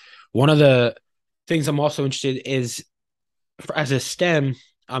 Is one of the things I'm also interested is as a STEM,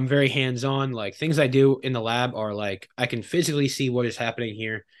 I'm very hands on. Like things I do in the lab are like I can physically see what is happening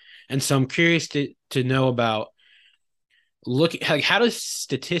here, and so I'm curious to know about look like how does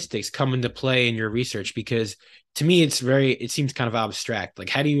statistics come into play in your research? Because to me, it seems kind of abstract. Like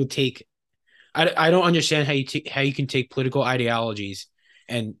how do you take I don't understand how you can take political ideologies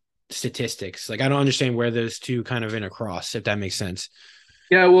and statistics. Like I don't understand where those two kind of intercross, if that makes sense.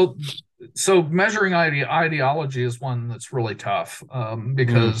 Yeah, well, so measuring ideology is one that's really tough, Mm,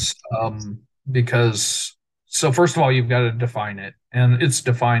 because so first of all, you've got to define it, and it's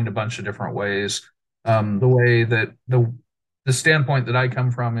defined a bunch of different ways. The way that the standpoint that I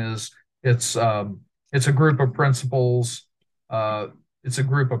come from is it's um, it's a group of principles, uh, it's a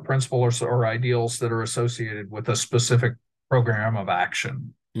group of principles or ideals that are associated with a specific program of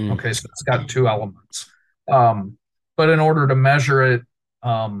action. Okay, mm, so it's got two elements. Um, but in order to measure it,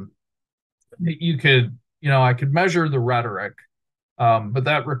 um, I could measure the rhetoric, but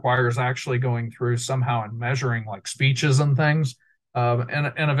that requires actually going through somehow and measuring like speeches and things.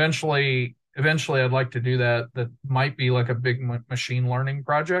 And eventually, I'd like to do that. That might be like a big machine learning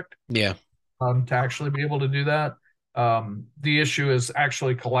project, yeah. to actually be able to do that. The issue is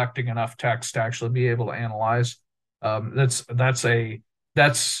actually collecting enough text to actually be able to analyze.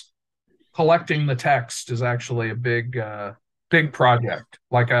 That's collecting the text is actually a big project,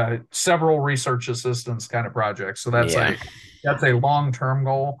 like a several research assistants kind of project. So Yeah. that's a long term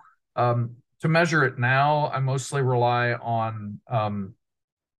goal. To measure it now, I mostly rely on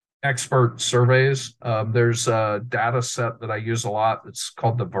expert surveys. There's a data set that I use a lot. It's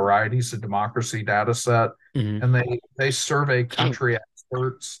called the Varieties of Democracy data set, Hmm. and they survey country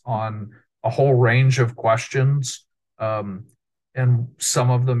experts on a whole range of questions, um, and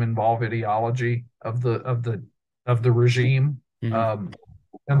some of them involve ideology of the regime. Hmm. Um,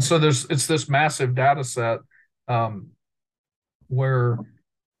 and so it's this massive data set, um, where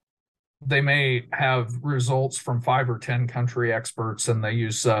they may have results from 5 or 10 country experts, and they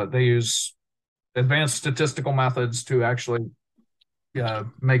use advanced statistical methods to actually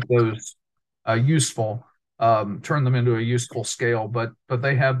make those useful, turn them into a useful scale. But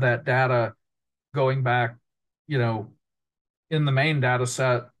they have that data going back, you know, in the main data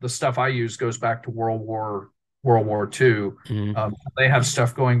set. The stuff I use goes back to World War II. Hmm. They have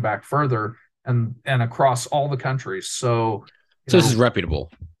stuff going back further and across all the countries. So, you So this is know,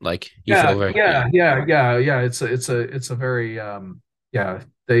 reputable. Like you yeah, feel very, yeah. yeah, yeah, yeah, yeah. It's a very yeah.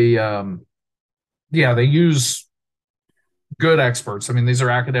 They use good experts. I mean, these are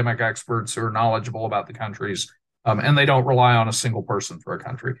academic experts who are knowledgeable about the countries, and they don't rely on a single person for a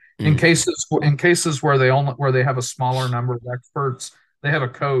country. Mm. In cases where they have a smaller number of experts, they have a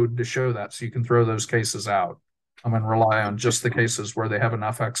code to show that, so you can throw those cases out, and rely on just the cases where they have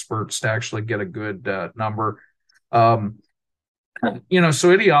enough experts to actually get a good number. Um,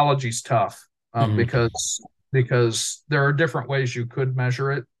 so ideology is tough, Hmm. because there are different ways you could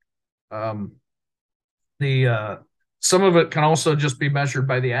measure it. Um, the Some of it can also just be measured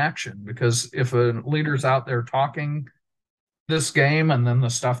by the action, because if a leader's out there talking this game and then the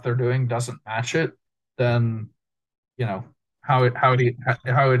stuff they're doing doesn't match it, then you know how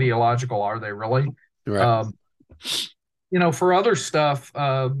ideological are they really? Right. um, for other stuff,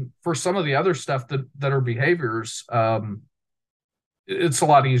 for some of the other stuff that are behaviors, it's a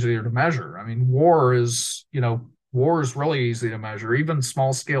lot easier to measure. I mean, war is really easy to measure. Even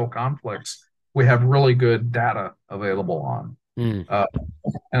small scale conflicts, we have really good data available on. Mm. Uh,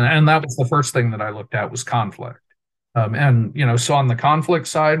 and that was the first thing that I looked at was conflict. And so on the conflict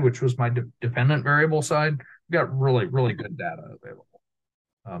side, which was my dependent variable side, we got really, really good data available,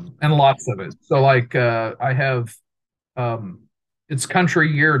 and lots of it. So like I have um, it's country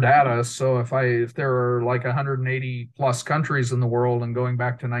year data. So if there are like 180 plus countries in the world, and going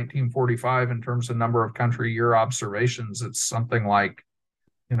back to 1945 in terms of number of country year observations, it's something like,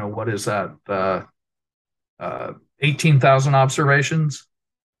 what is that? 18,000 observations,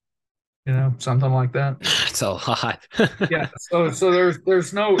 something like that. It's a lot. Yeah, so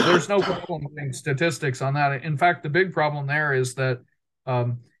there's no problem getting statistics on that. In fact, the big problem there is that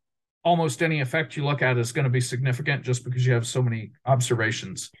um, almost any effect you look at is going to be significant just because you have so many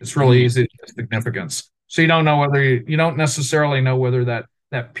observations. It's really Mhm, easy to get significance. So you don't necessarily know whether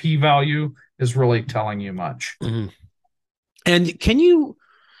that p value is really telling you much. mhm. And can you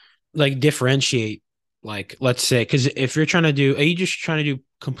like differentiate, like, let's say, because if you're trying to do, are you just trying to do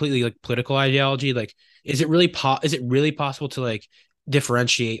completely like political ideology? Like, is it really possible to like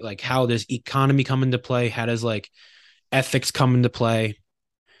differentiate, like, how does economy come into play? How does like ethics come into play?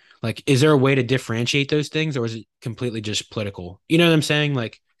 Like, is there a way to differentiate those things, or is it completely just political? You know what I'm saying?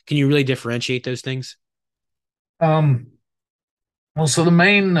 Like, can you really differentiate those things? Um, well, so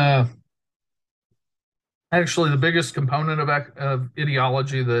actually, the biggest component of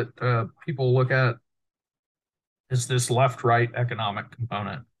ideology that people look at is this left-right economic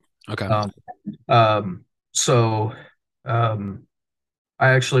component. Okay. Um, so um, I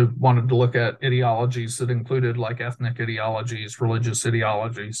actually wanted to look at ideologies that included like ethnic ideologies, religious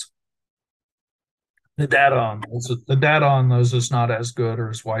ideologies. The data on those is not as good or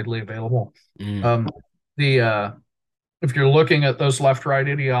as widely available. Mm, Um, the If you're looking at those left-right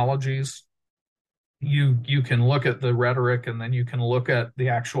ideologies, you can look at the rhetoric, and then you can look at the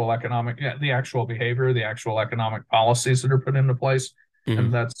actual behavior, the actual economic policies that are put into place, mhm.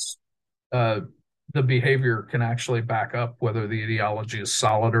 and that's uh, the behavior can actually back up whether the ideology is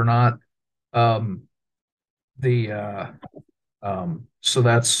solid or not. Um, the so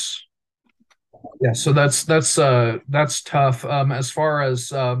that's yeah, so that's tough. As far as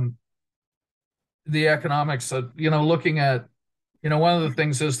the economics, looking at one of the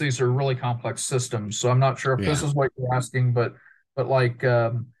things is these are really complex systems. So I'm not sure if this Yeah. is what you're asking, but like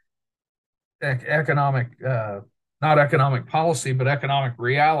economic not economic policy, but economic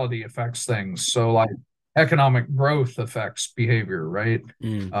reality affects things. So like economic growth affects behavior, right?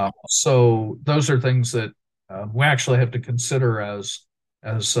 Mm, So those are things that we actually have to consider as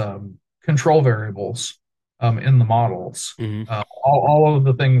control variables in the models. mhm. All of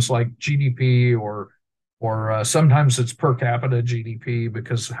the things like GDP, or sometimes it's per capita GDP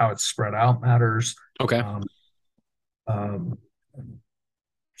because how it's spread out matters. Okay. Um, um,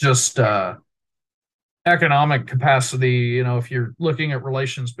 just economic capacity, if you're looking at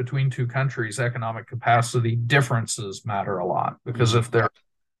relations between two countries, economic capacity differences matter a lot because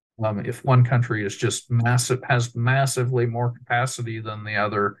Mm, if one country is just has massively more capacity than the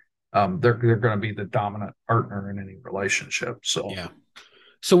other, they're going to be the dominant partner in any relationship. So, yeah.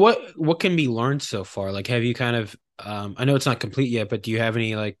 So what can be learned so far? Like, have you kind of I know it's not complete yet, but do you have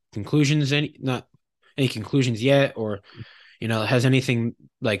any like conclusions, any not any conclusions yet, or has anything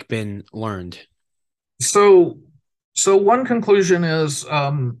like been learned? so, so one conclusion is,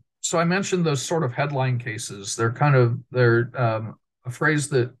 so I mentioned those sort of headline cases. They're a phrase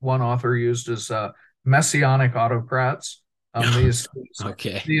that one author used is messianic autocrats. These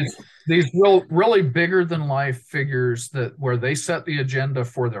Okay. these really bigger than life figures that where they set the agenda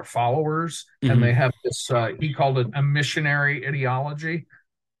for their followers, and Hmm. they have this. He called it a missionary ideology.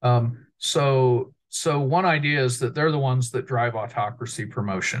 So one idea is that they're the ones that drive autocracy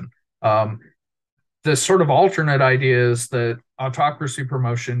promotion. Um, the sort of alternate idea is that autocracy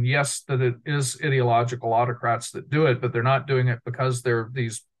promotion, yes, that it is ideological autocrats that do it, but they're not doing it because they're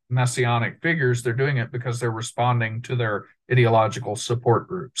these messianic figures. They're doing it because they're responding to their ideological support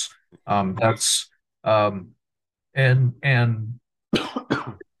groups. That's and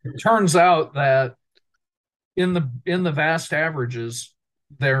it turns out that in the vast averages,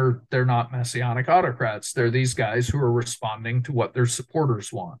 they're not messianic autocrats. They're these guys who are responding to what their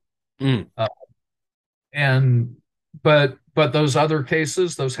supporters want. Mm, Uh, and but those other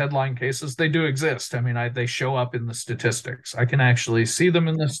cases, those headline cases, they do exist. I mean, they show up in the statistics. I can actually see them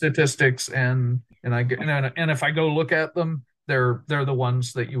in the statistics, and if I go look at them, they're the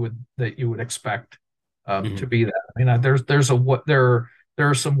ones that you would expect to mhm. be that. I mean, there's a what there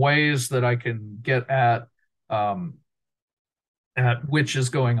are some ways that I can get at um, at which is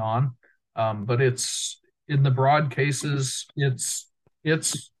going on. But it's in the broad cases, it's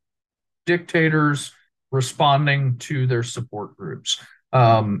dictators responding to their support groups. Mm.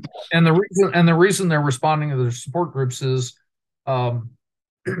 Um, and the reason they're responding to their support groups is um,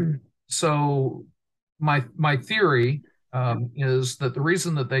 so my theory is that the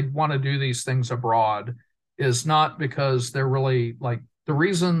reason that they want to do these things abroad is not because they're really like the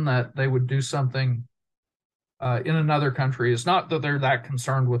reason that they would do something in another country is not that they're that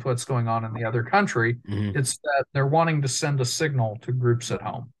concerned with what's going on in the other country. Hmm. It's that they're wanting to send a signal to groups at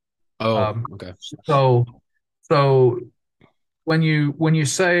home. Oh, Um, okay. so so when you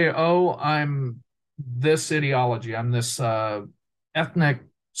say, "Oh, I'm this ideology, I'm this ethnic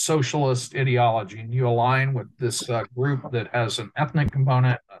socialist ideology," and you align with this group that has an ethnic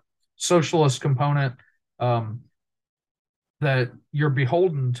component, a socialist component, um, that you're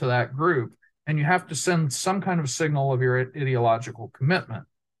beholden to that group, and you have to send some kind of signal of your ideological commitment.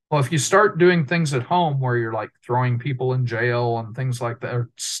 Well, if you start doing things at home where you're like throwing people in jail and things like that, or,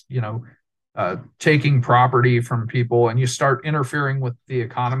 taking property from people, and you start interfering with the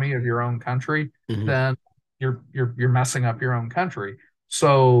economy of your own country, Hmm. then you're messing up your own country.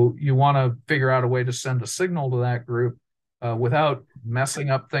 So you want to figure out a way to send a signal to that group without messing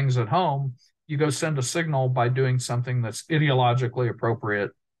up things at home. You go send a signal by doing something that's ideologically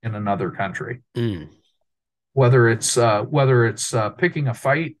appropriate in another country, Mm. whether it's picking a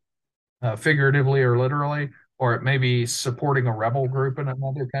fight, figuratively or literally, or it may be supporting a rebel group in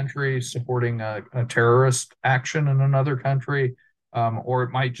another country, supporting a terrorist action in another country, or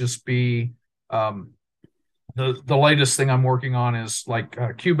it might just be um, the latest thing I'm working on is like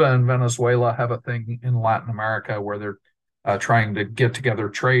Cuba and Venezuela have a thing in Latin America where they're trying to get together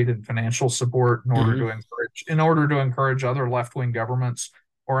trade and financial support Hmm. in order to encourage other left wing governments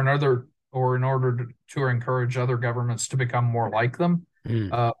or another or in order to encourage other governments to become more like them.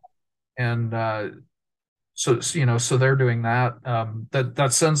 Mm. Uh, and so they're doing that.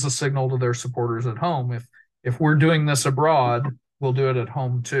 That sends a signal to their supporters at home. If we're doing this abroad, we'll do it at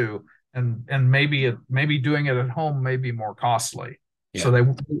home too. And maybe doing it at home may be more costly. So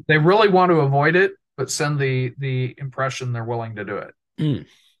Yeah. they really want to avoid it, but send the impression they're willing to do it. Mm.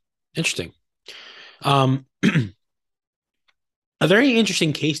 Interesting. Um, are there any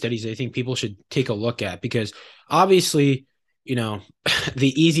interesting case studies that I think people should take a look at? Because obviously, you know,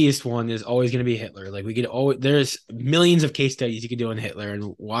 the easiest one is always going to be Hitler. Like we could always, there's millions of case studies you could do on Hitler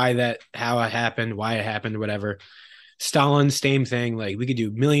and why that, how it happened, why it happened, whatever. Stalin, same thing. Like we could do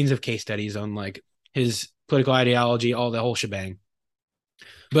millions of case studies on like his political ideology, all the whole shebang.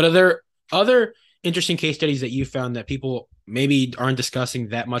 But are there other interesting case studies that you found that people maybe aren't discussing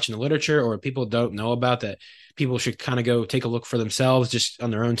that much in the literature or people don't know about that people should kind of go take a look for themselves just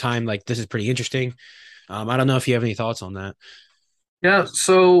on their own time? Like, this is pretty interesting. I don't know if you have any thoughts on that. Yeah.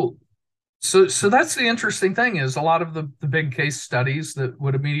 So that's the interesting thing is a lot of the big case studies that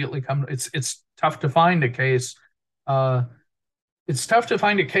would immediately come. It's tough to find a case. Uh, it's tough to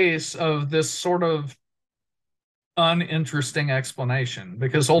find a case of this sort of uninteresting explanation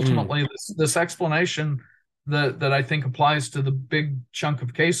because Mm, ultimately this explanation that I think applies to the big chunk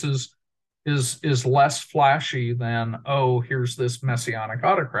of cases is less flashy than, oh, here's this messianic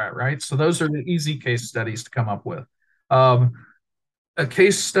autocrat, right? So those are the easy case studies to come up with. Um, a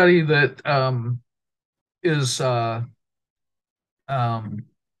case study that is um,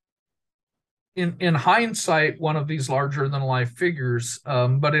 in hindsight, one of these larger than life figures,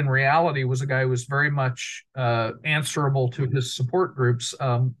 but in reality was a guy who was very much answerable to his support groups,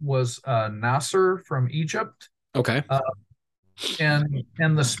 was Nasser from Egypt. okay. Uh,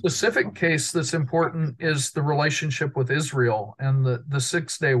 and the specific case that's important is the relationship with Israel and the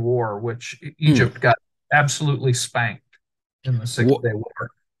 6 Day War, which Mm. Egypt got absolutely spanked in the Six What, Day War.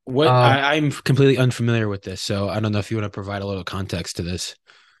 what Um, I'm completely unfamiliar with this, so I don't know if you want to provide a little context to this.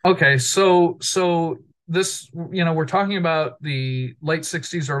 Okay, so this, we're talking about the late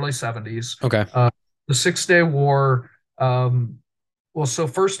 60s, early 70s, Okay. the 6 Day War. Well, so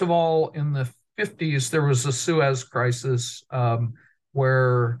first of all, in the 50s, there was a Suez Crisis,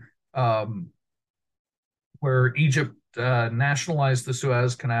 where um, where Egypt nationalized the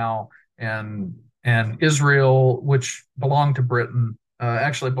Suez Canal, and Israel, which belonged to Britain,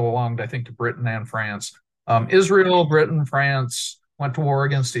 actually belonged, I think, to Britain and France. Israel, Britain, France went to war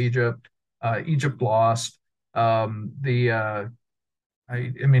against Egypt. Egypt lost. I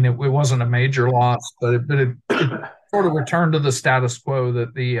mean, it wasn't a major loss, but it sort of returned to the status quo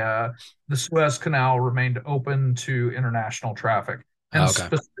that the Suez Canal remained open to international traffic, and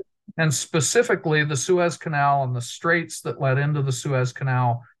Okay. spe- and specifically the Suez Canal and the straits that led into the Suez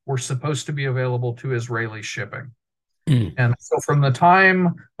Canal were supposed to be available to Israeli shipping. Mm, And so from the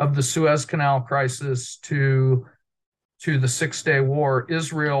time of the Suez Canal crisis to the Six-Day War,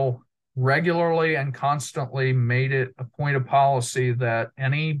 Israel regularly and constantly made it a point of policy that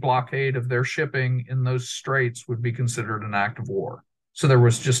any blockade of their shipping in those straits would be considered an act of war. So there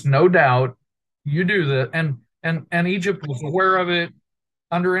was just no doubt you do that. And Egypt was aware of it.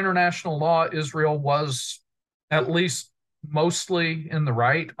 Under international law, Israel was at least mostly in the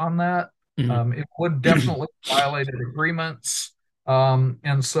right on that. mm, It would definitely violated agreements.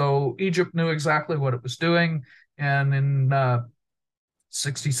 And so Egypt knew exactly what it was doing. And in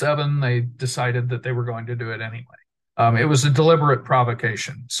 67, they decided that they were going to do it anyway. It was a deliberate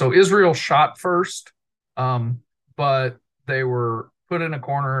provocation. So Israel shot first, but they were put in a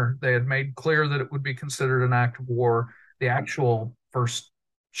corner. They had made clear that it would be considered an act of war. The actual first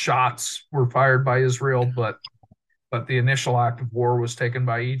shots were fired by Israel, but the initial act of war was taken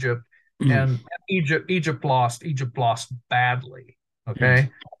by Egypt, mm, and Egypt lost. Egypt lost badly. mm, Okay.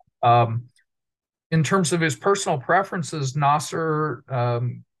 Um, in terms of his personal preferences, Nasser,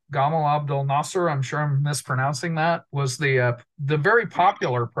 Gamal Abdel Nasser, I'm sure I'm mispronouncing that, was the very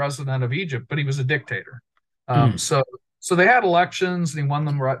popular president of Egypt, but he was a dictator. Um, mm, so so they had elections and he won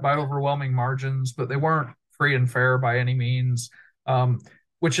them by overwhelming margins, but they weren't free and fair by any means. Um,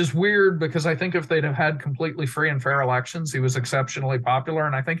 which is weird because I think if they'd have had completely free and fair elections, he was exceptionally popular,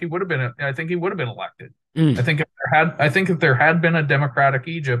 and I think he would have been. I think he would have been elected. mm. I think if there had been a democratic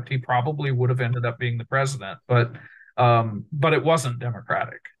Egypt, he probably would have ended up being the president. But it wasn't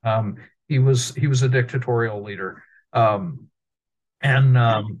democratic. He was a dictatorial leader,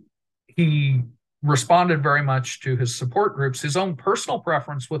 and he responded very much to his support groups. His own personal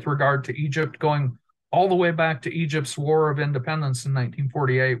preference with regard to Egypt, going all the way back to Egypt's War of Independence in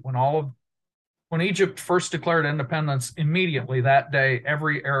 1948, when Egypt first declared independence, immediately that day,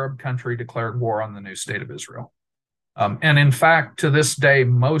 every Arab country declared war on the new state of Israel. And in fact, to this day,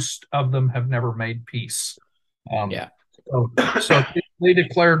 most of them have never made peace. Um, Yeah. so they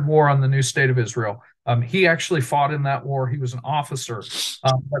declared war on the new state of Israel. He actually fought in that war. He was an officer.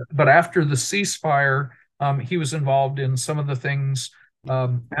 But after the ceasefire, he was involved in some of the things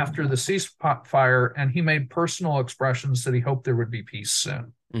after the ceasefire, and he made personal expressions that he hoped there would be peace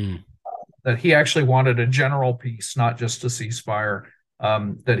soon. Mm, That he actually wanted a general peace, not just a ceasefire.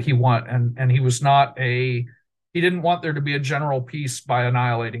 That he want and he was not a he didn't want there to be a general peace by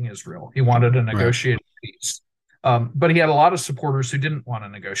annihilating Israel. He wanted a right. negotiated peace. But he had a lot of supporters who didn't want a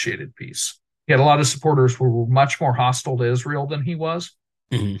negotiated peace. He had a lot of supporters who were much more hostile to Israel than he was,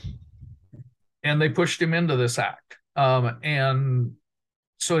 Mm, and they pushed him into this act. And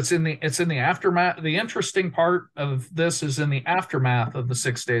so it's in the aftermath. The interesting part of this is in the aftermath of the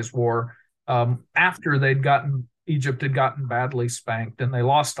 6 Days War, after Egypt had gotten badly spanked, and they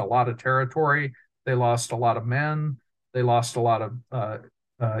lost a lot of territory, they lost a lot of men, they lost a lot of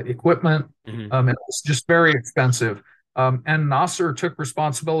equipment. mm. It was just very expensive. And Nasser took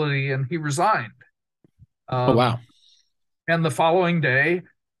responsibility and he resigned. Oh, wow. Um, and the following day,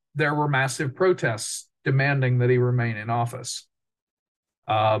 there were massive protests demanding that he remain in office.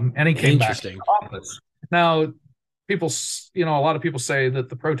 And he came back to Interesting. office. Now, a lot of people say that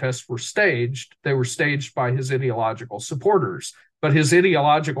the protests were staged. They were staged by his ideological supporters, but his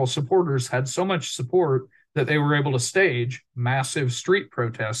ideological supporters had so much support that they were able to stage massive street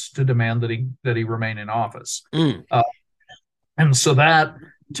protests to demand that he remain in office. Mm, And so that,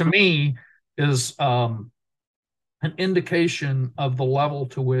 to me, is an indication of the level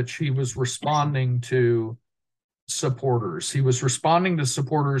to which he was responding to supporters. He was responding to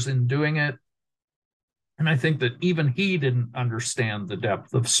supporters in doing it. And I think that even he didn't understand the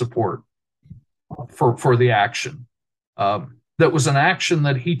depth of support for the action. That was an action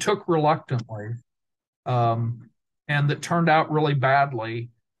that he took reluctantly, and that turned out really badly.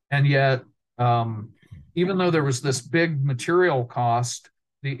 And yet, even though there was this big material cost,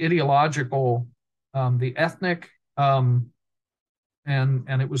 the ideological, the ethnic, and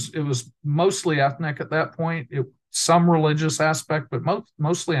it was mostly ethnic at that point. Some religious aspect, but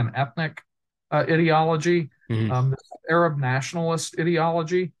mostly an ethnic ideology, mm, Arab nationalist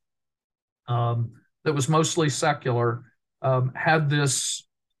ideology, that was mostly secular, had this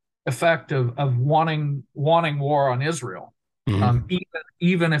effect of wanting war on Israel, mm.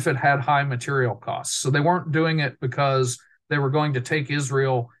 even if it had high material costs. So they weren't doing it because they were going to take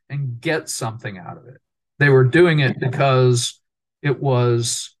Israel and get something out of it. They were doing it because it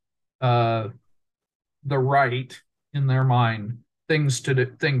was the right, in their mind, thing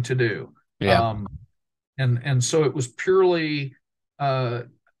to do. Yeah. Um, and so it was purely,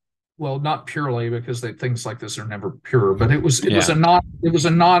 well, not purely, because things like this are never pure, but it was Yeah. a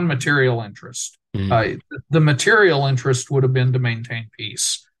non material interest. Mm. Uh, the material interest would have been to maintain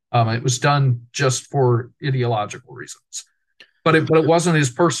peace. It was done just for ideological reasons, but it wasn't his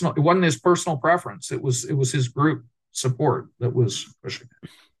personal preference. It was his group support that was pushing it.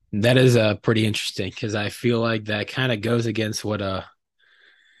 That is pretty interesting because I feel like that kind of goes against what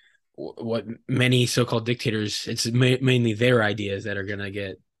many so-called dictators. It's mainly their ideas that are gonna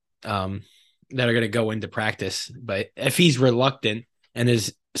get um that are gonna go into practice. But if he's reluctant and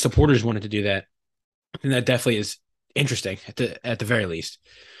his supporters wanted to do that, then that definitely is interesting at the very least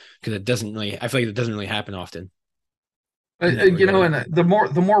because it doesn't really. I feel like it doesn't really happen often in that regard. And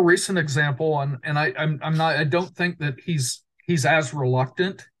the more recent example, and I'm not I don't think that he's as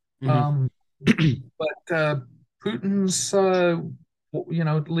reluctant, Hmm. um, but Putin's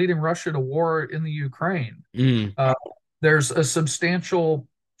leading Russia to war in the Ukraine. Mm, Uh, there's a substantial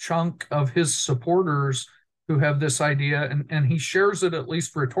chunk of his supporters who have this idea, and he shares it at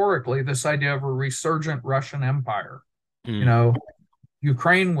least rhetorically, this idea of a resurgent Russian empire. You mm, know,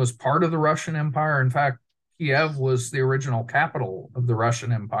 Ukraine was part of the Russian Empire. In fact, Kiev was the original capital of the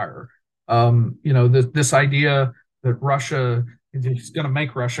Russian Empire. This idea that Russia is going to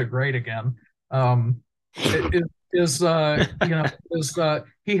make Russia great again, um, it is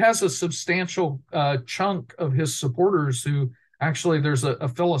he has a substantial chunk of his supporters who actually there's a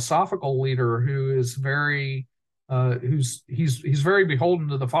philosophical leader who is very he's very beholden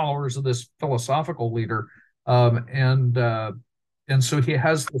to the followers of this philosophical leader, um, and uh, and so he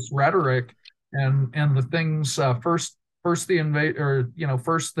has this rhetoric and the things first the invade or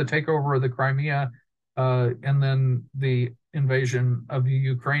first the takeover of the Crimea, and then the invasion of the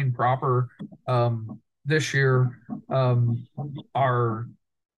Ukraine proper, this year, um, are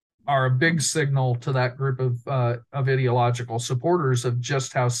are a big signal to that group of ideological supporters of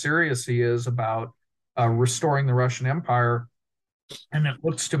just how serious he is about restoring the Russian Empire. And it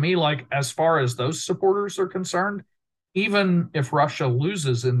looks to me like, as far as those supporters are concerned, even if Russia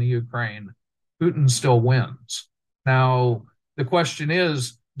loses in the Ukraine, Putin still wins. Now, the question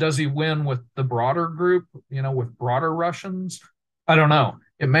is, does he win with the broader group, with broader Russians? I don't know.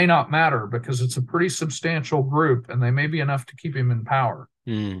 It may not matter because it's a pretty substantial group and they may be enough to keep him in power.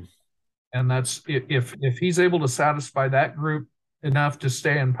 mm. And that's if he's able to satisfy that group enough to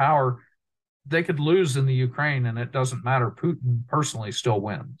stay in power, they could lose in the Ukraine and it doesn't matter. Putin personally still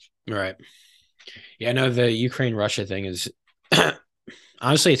wins. Right. Yeah, I know the Ukraine Russia thing is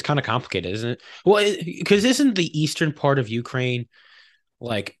honestly it's kind of complicated, isn't it? Well, because isn't the eastern part of Ukraine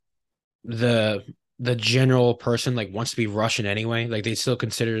like the the general person like wants to be Russian anyway? Like they still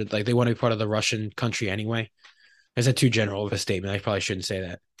consider like they want to be part of the Russian country anyway. Is that too general of a statement? I probably shouldn't say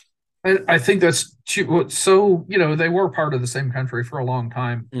that. I think that's too, so, they were part of the same country for a long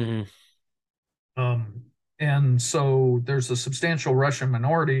time. Hmm. Um, and so there's a substantial Russian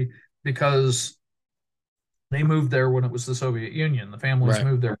minority because they moved there when it was the Soviet Union. The families Right.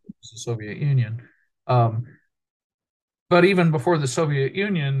 moved there when it was the Soviet Union. Um, but even before the Soviet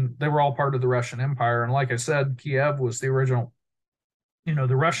Union, they were all part of the Russian Empire. And like I said, Kiev was the original.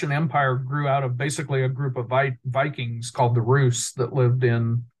 The Russian Empire grew out of basically a group of Vikings called the Rus that lived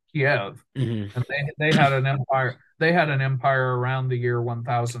in Kiev, Hmm. and they had an empire. They had an empire around the year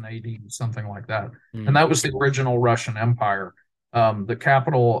 1000 AD, something like that, and Hmm. that was the original Russian Empire. The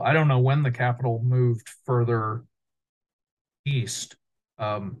capital, I don't know when the capital moved further east,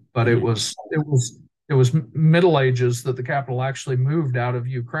 but it Hmm. was it was it was Middle Ages that the capital actually moved out of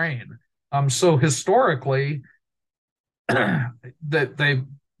Ukraine. So historically, that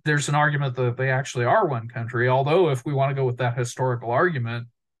there's an argument that they actually are one country. Although, if we want to go with that historical argument,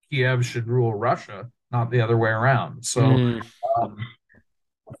 Kiev should rule Russia, not the other way around. Hmm. Um,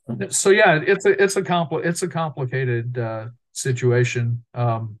 so yeah, it's a complicated situation.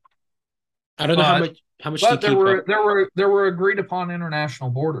 I don't know But how much do you but there keep were up? there were there were agreed upon international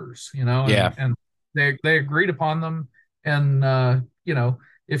borders, Yeah. and they agreed upon them, and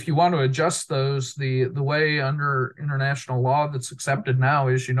if you want to adjust those, the way under international law that's accepted now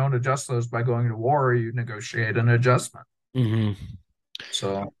is you don't adjust those by going to war, you negotiate an adjustment. Hmm.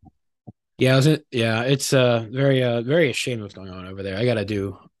 So Yeah, yeah, it's very ashamed what's going on over there. I gotta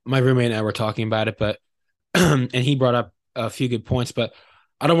do my roommate and I were talking about it, but and he brought up a few good points, but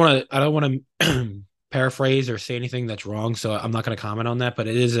I don't want to paraphrase or say anything that's wrong, so I'm not gonna comment on that. But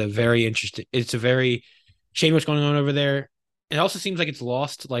it is a very interesting it's a very shame what's going on over there. It also seems like it's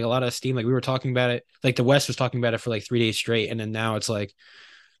lost like a lot of steam. Like we were talking about it, like the West was talking about it for like 3 days straight, and then now it's like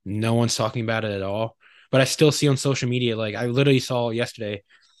no one's talking about it at all. But I still see on social media, like I literally saw yesterday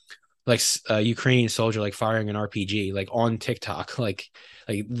like a Ukrainian soldier like firing an RPG like on TikTok, like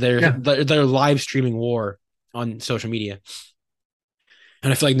yeah, they're live streaming war on social media,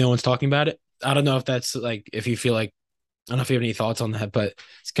 and I feel like no one's talking about it. I don't know if that's like if you feel like I don't know if you have any thoughts on that, but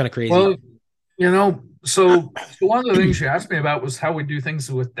it's kind of crazy. Well, so one of the things you asked me about was how we do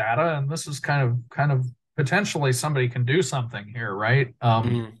things with data, and this is kind of potentially somebody can do something here, right?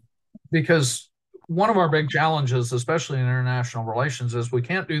 Mhm. Because one of our big challenges, especially in international relations, is we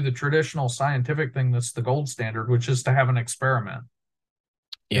can't do the traditional scientific thing that's the gold standard, which is to have an experiment,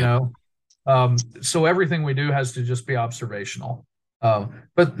 you Yeah. know? So everything we do has to just be observational.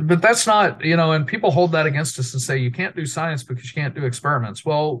 But that's not, and people hold that against us and say you can't do science because you can't do experiments.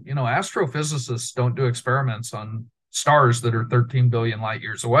 Well, astrophysicists don't do experiments on stars that are 13 billion light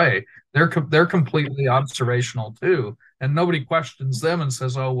years away. They're completely observational too, and nobody questions them and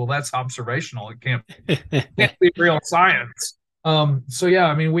says, "Oh, well, that's observational. It can't be real science." So yeah,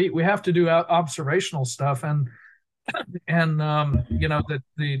 I mean, we have to do observational stuff, and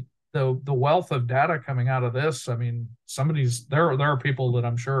the wealth of data coming out of this. I mean, there are people that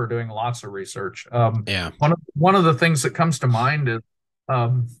I'm sure are doing lots of research. Yeah. One of the things that comes to mind is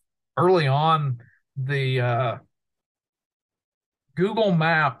um, early on the Google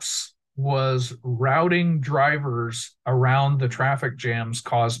Maps was routing drivers around the traffic jams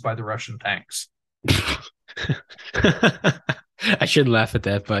caused by the Russian tanks. I shouldn't laugh at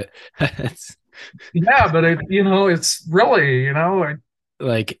that, but it's Yeah, but it's really,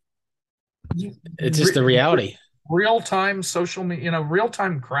 like it's just the reality. real time social media, real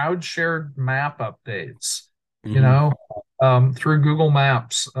time crowd shared map updates, you Hmm. know, through Google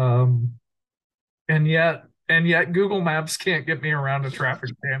Maps. And yet Google Maps can't get me around a traffic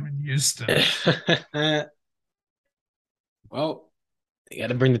jam in Houston. Well, you got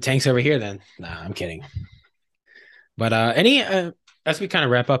to bring the tanks over here then. Nah, I'm kidding. But any as we kind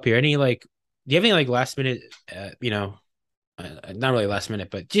of wrap up here, any like, do you have any like last minute, not really last minute,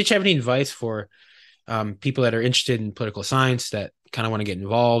 but did you have any advice for people that are interested in political science that kind of want to get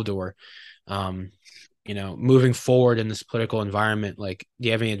involved or, um, moving forward in this political environment? Like, do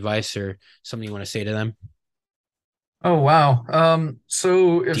you have any advice or something you want to say to them? Oh wow.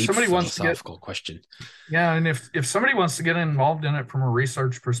 So if Deep somebody wants to get philosophical question. Yeah, and if somebody wants to get involved in it from a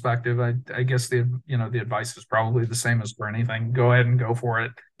research perspective, I guess the advice is probably the same as for anything. Go ahead and go for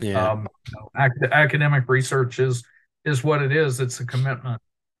it. Yeah. Academic research is what it is. It's a commitment.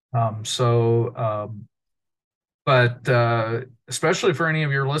 So, but especially for any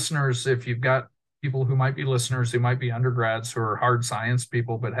of your listeners, if you've got people who might be listeners who might be undergrads who are hard science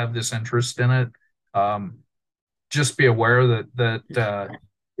people but have this interest in it, um, just be aware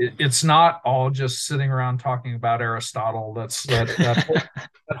it's not all just sitting around talking about Aristotle. That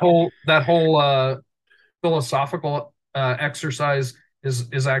whole philosophical exercise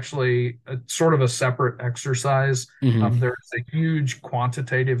is actually sort of a separate exercise. Hmm. There's a huge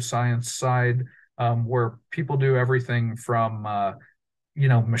quantitative science side where people do everything from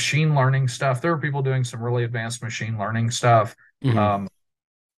machine learning stuff. There are people doing some really advanced machine learning stuff. Hmm. Um,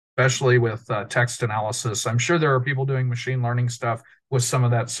 Especially with text analysis. I'm sure there are people doing machine learning stuff with some of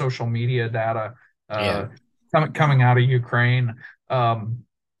that social media data Yeah. uh, coming out of Ukraine. Um,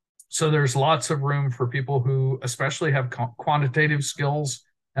 so there's lots of room for people who especially have quantitative skills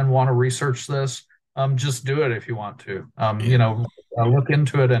and want to research this. Just do it if you want to. Yeah. Look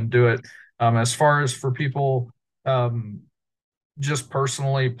into it and do it. As far as for people, um, just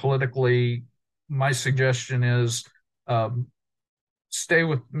personally, politically, my suggestion is um, stay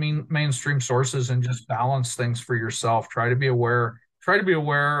with mainstream sources and just balance things for yourself. Try to be aware. Try to be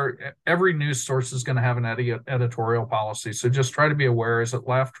aware. Every news source is going to have an editorial policy. So just try to be aware. Is it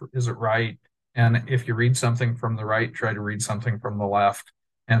left? Is it right? And if you read something from the right, try to read something from the left,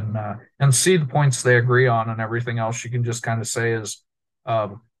 and see the points they agree on, and everything else you can just kind of say is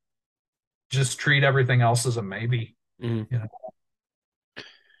um, just treat everything else as a maybe. Hmm. You know.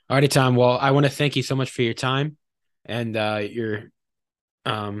 Alrighty, Tom. Well, I want to thank you so much for your time and your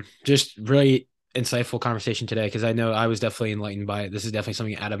just really insightful conversation today because I know I was definitely enlightened by it. This is definitely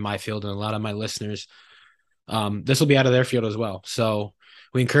something out of my field, and a lot of my listeners, this will be out of their field as well. So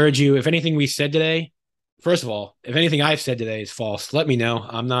we encourage you. If anything we said today, first of all, if anything I've said today is false, let me know.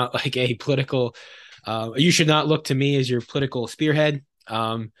 I'm not like a political. You should not look to me as your political spearhead.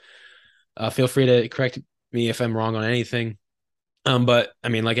 Feel free to correct me if I'm wrong on anything. But I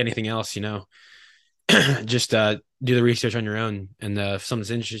mean, like anything else, just do the research on your own. And if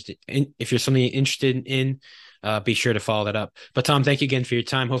something's interested in, if you're something interested in, be sure to follow that up. But Tom, thank you again for your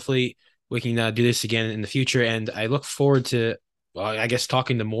time. Hopefully, we can do this again in the future. And I look forward to, well, I guess,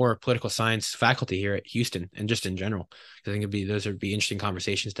 talking to more political science faculty here at Houston and just in general. I think those would be interesting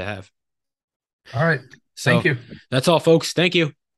conversations to have. All right. Thank So you. that's all, folks. Thank you.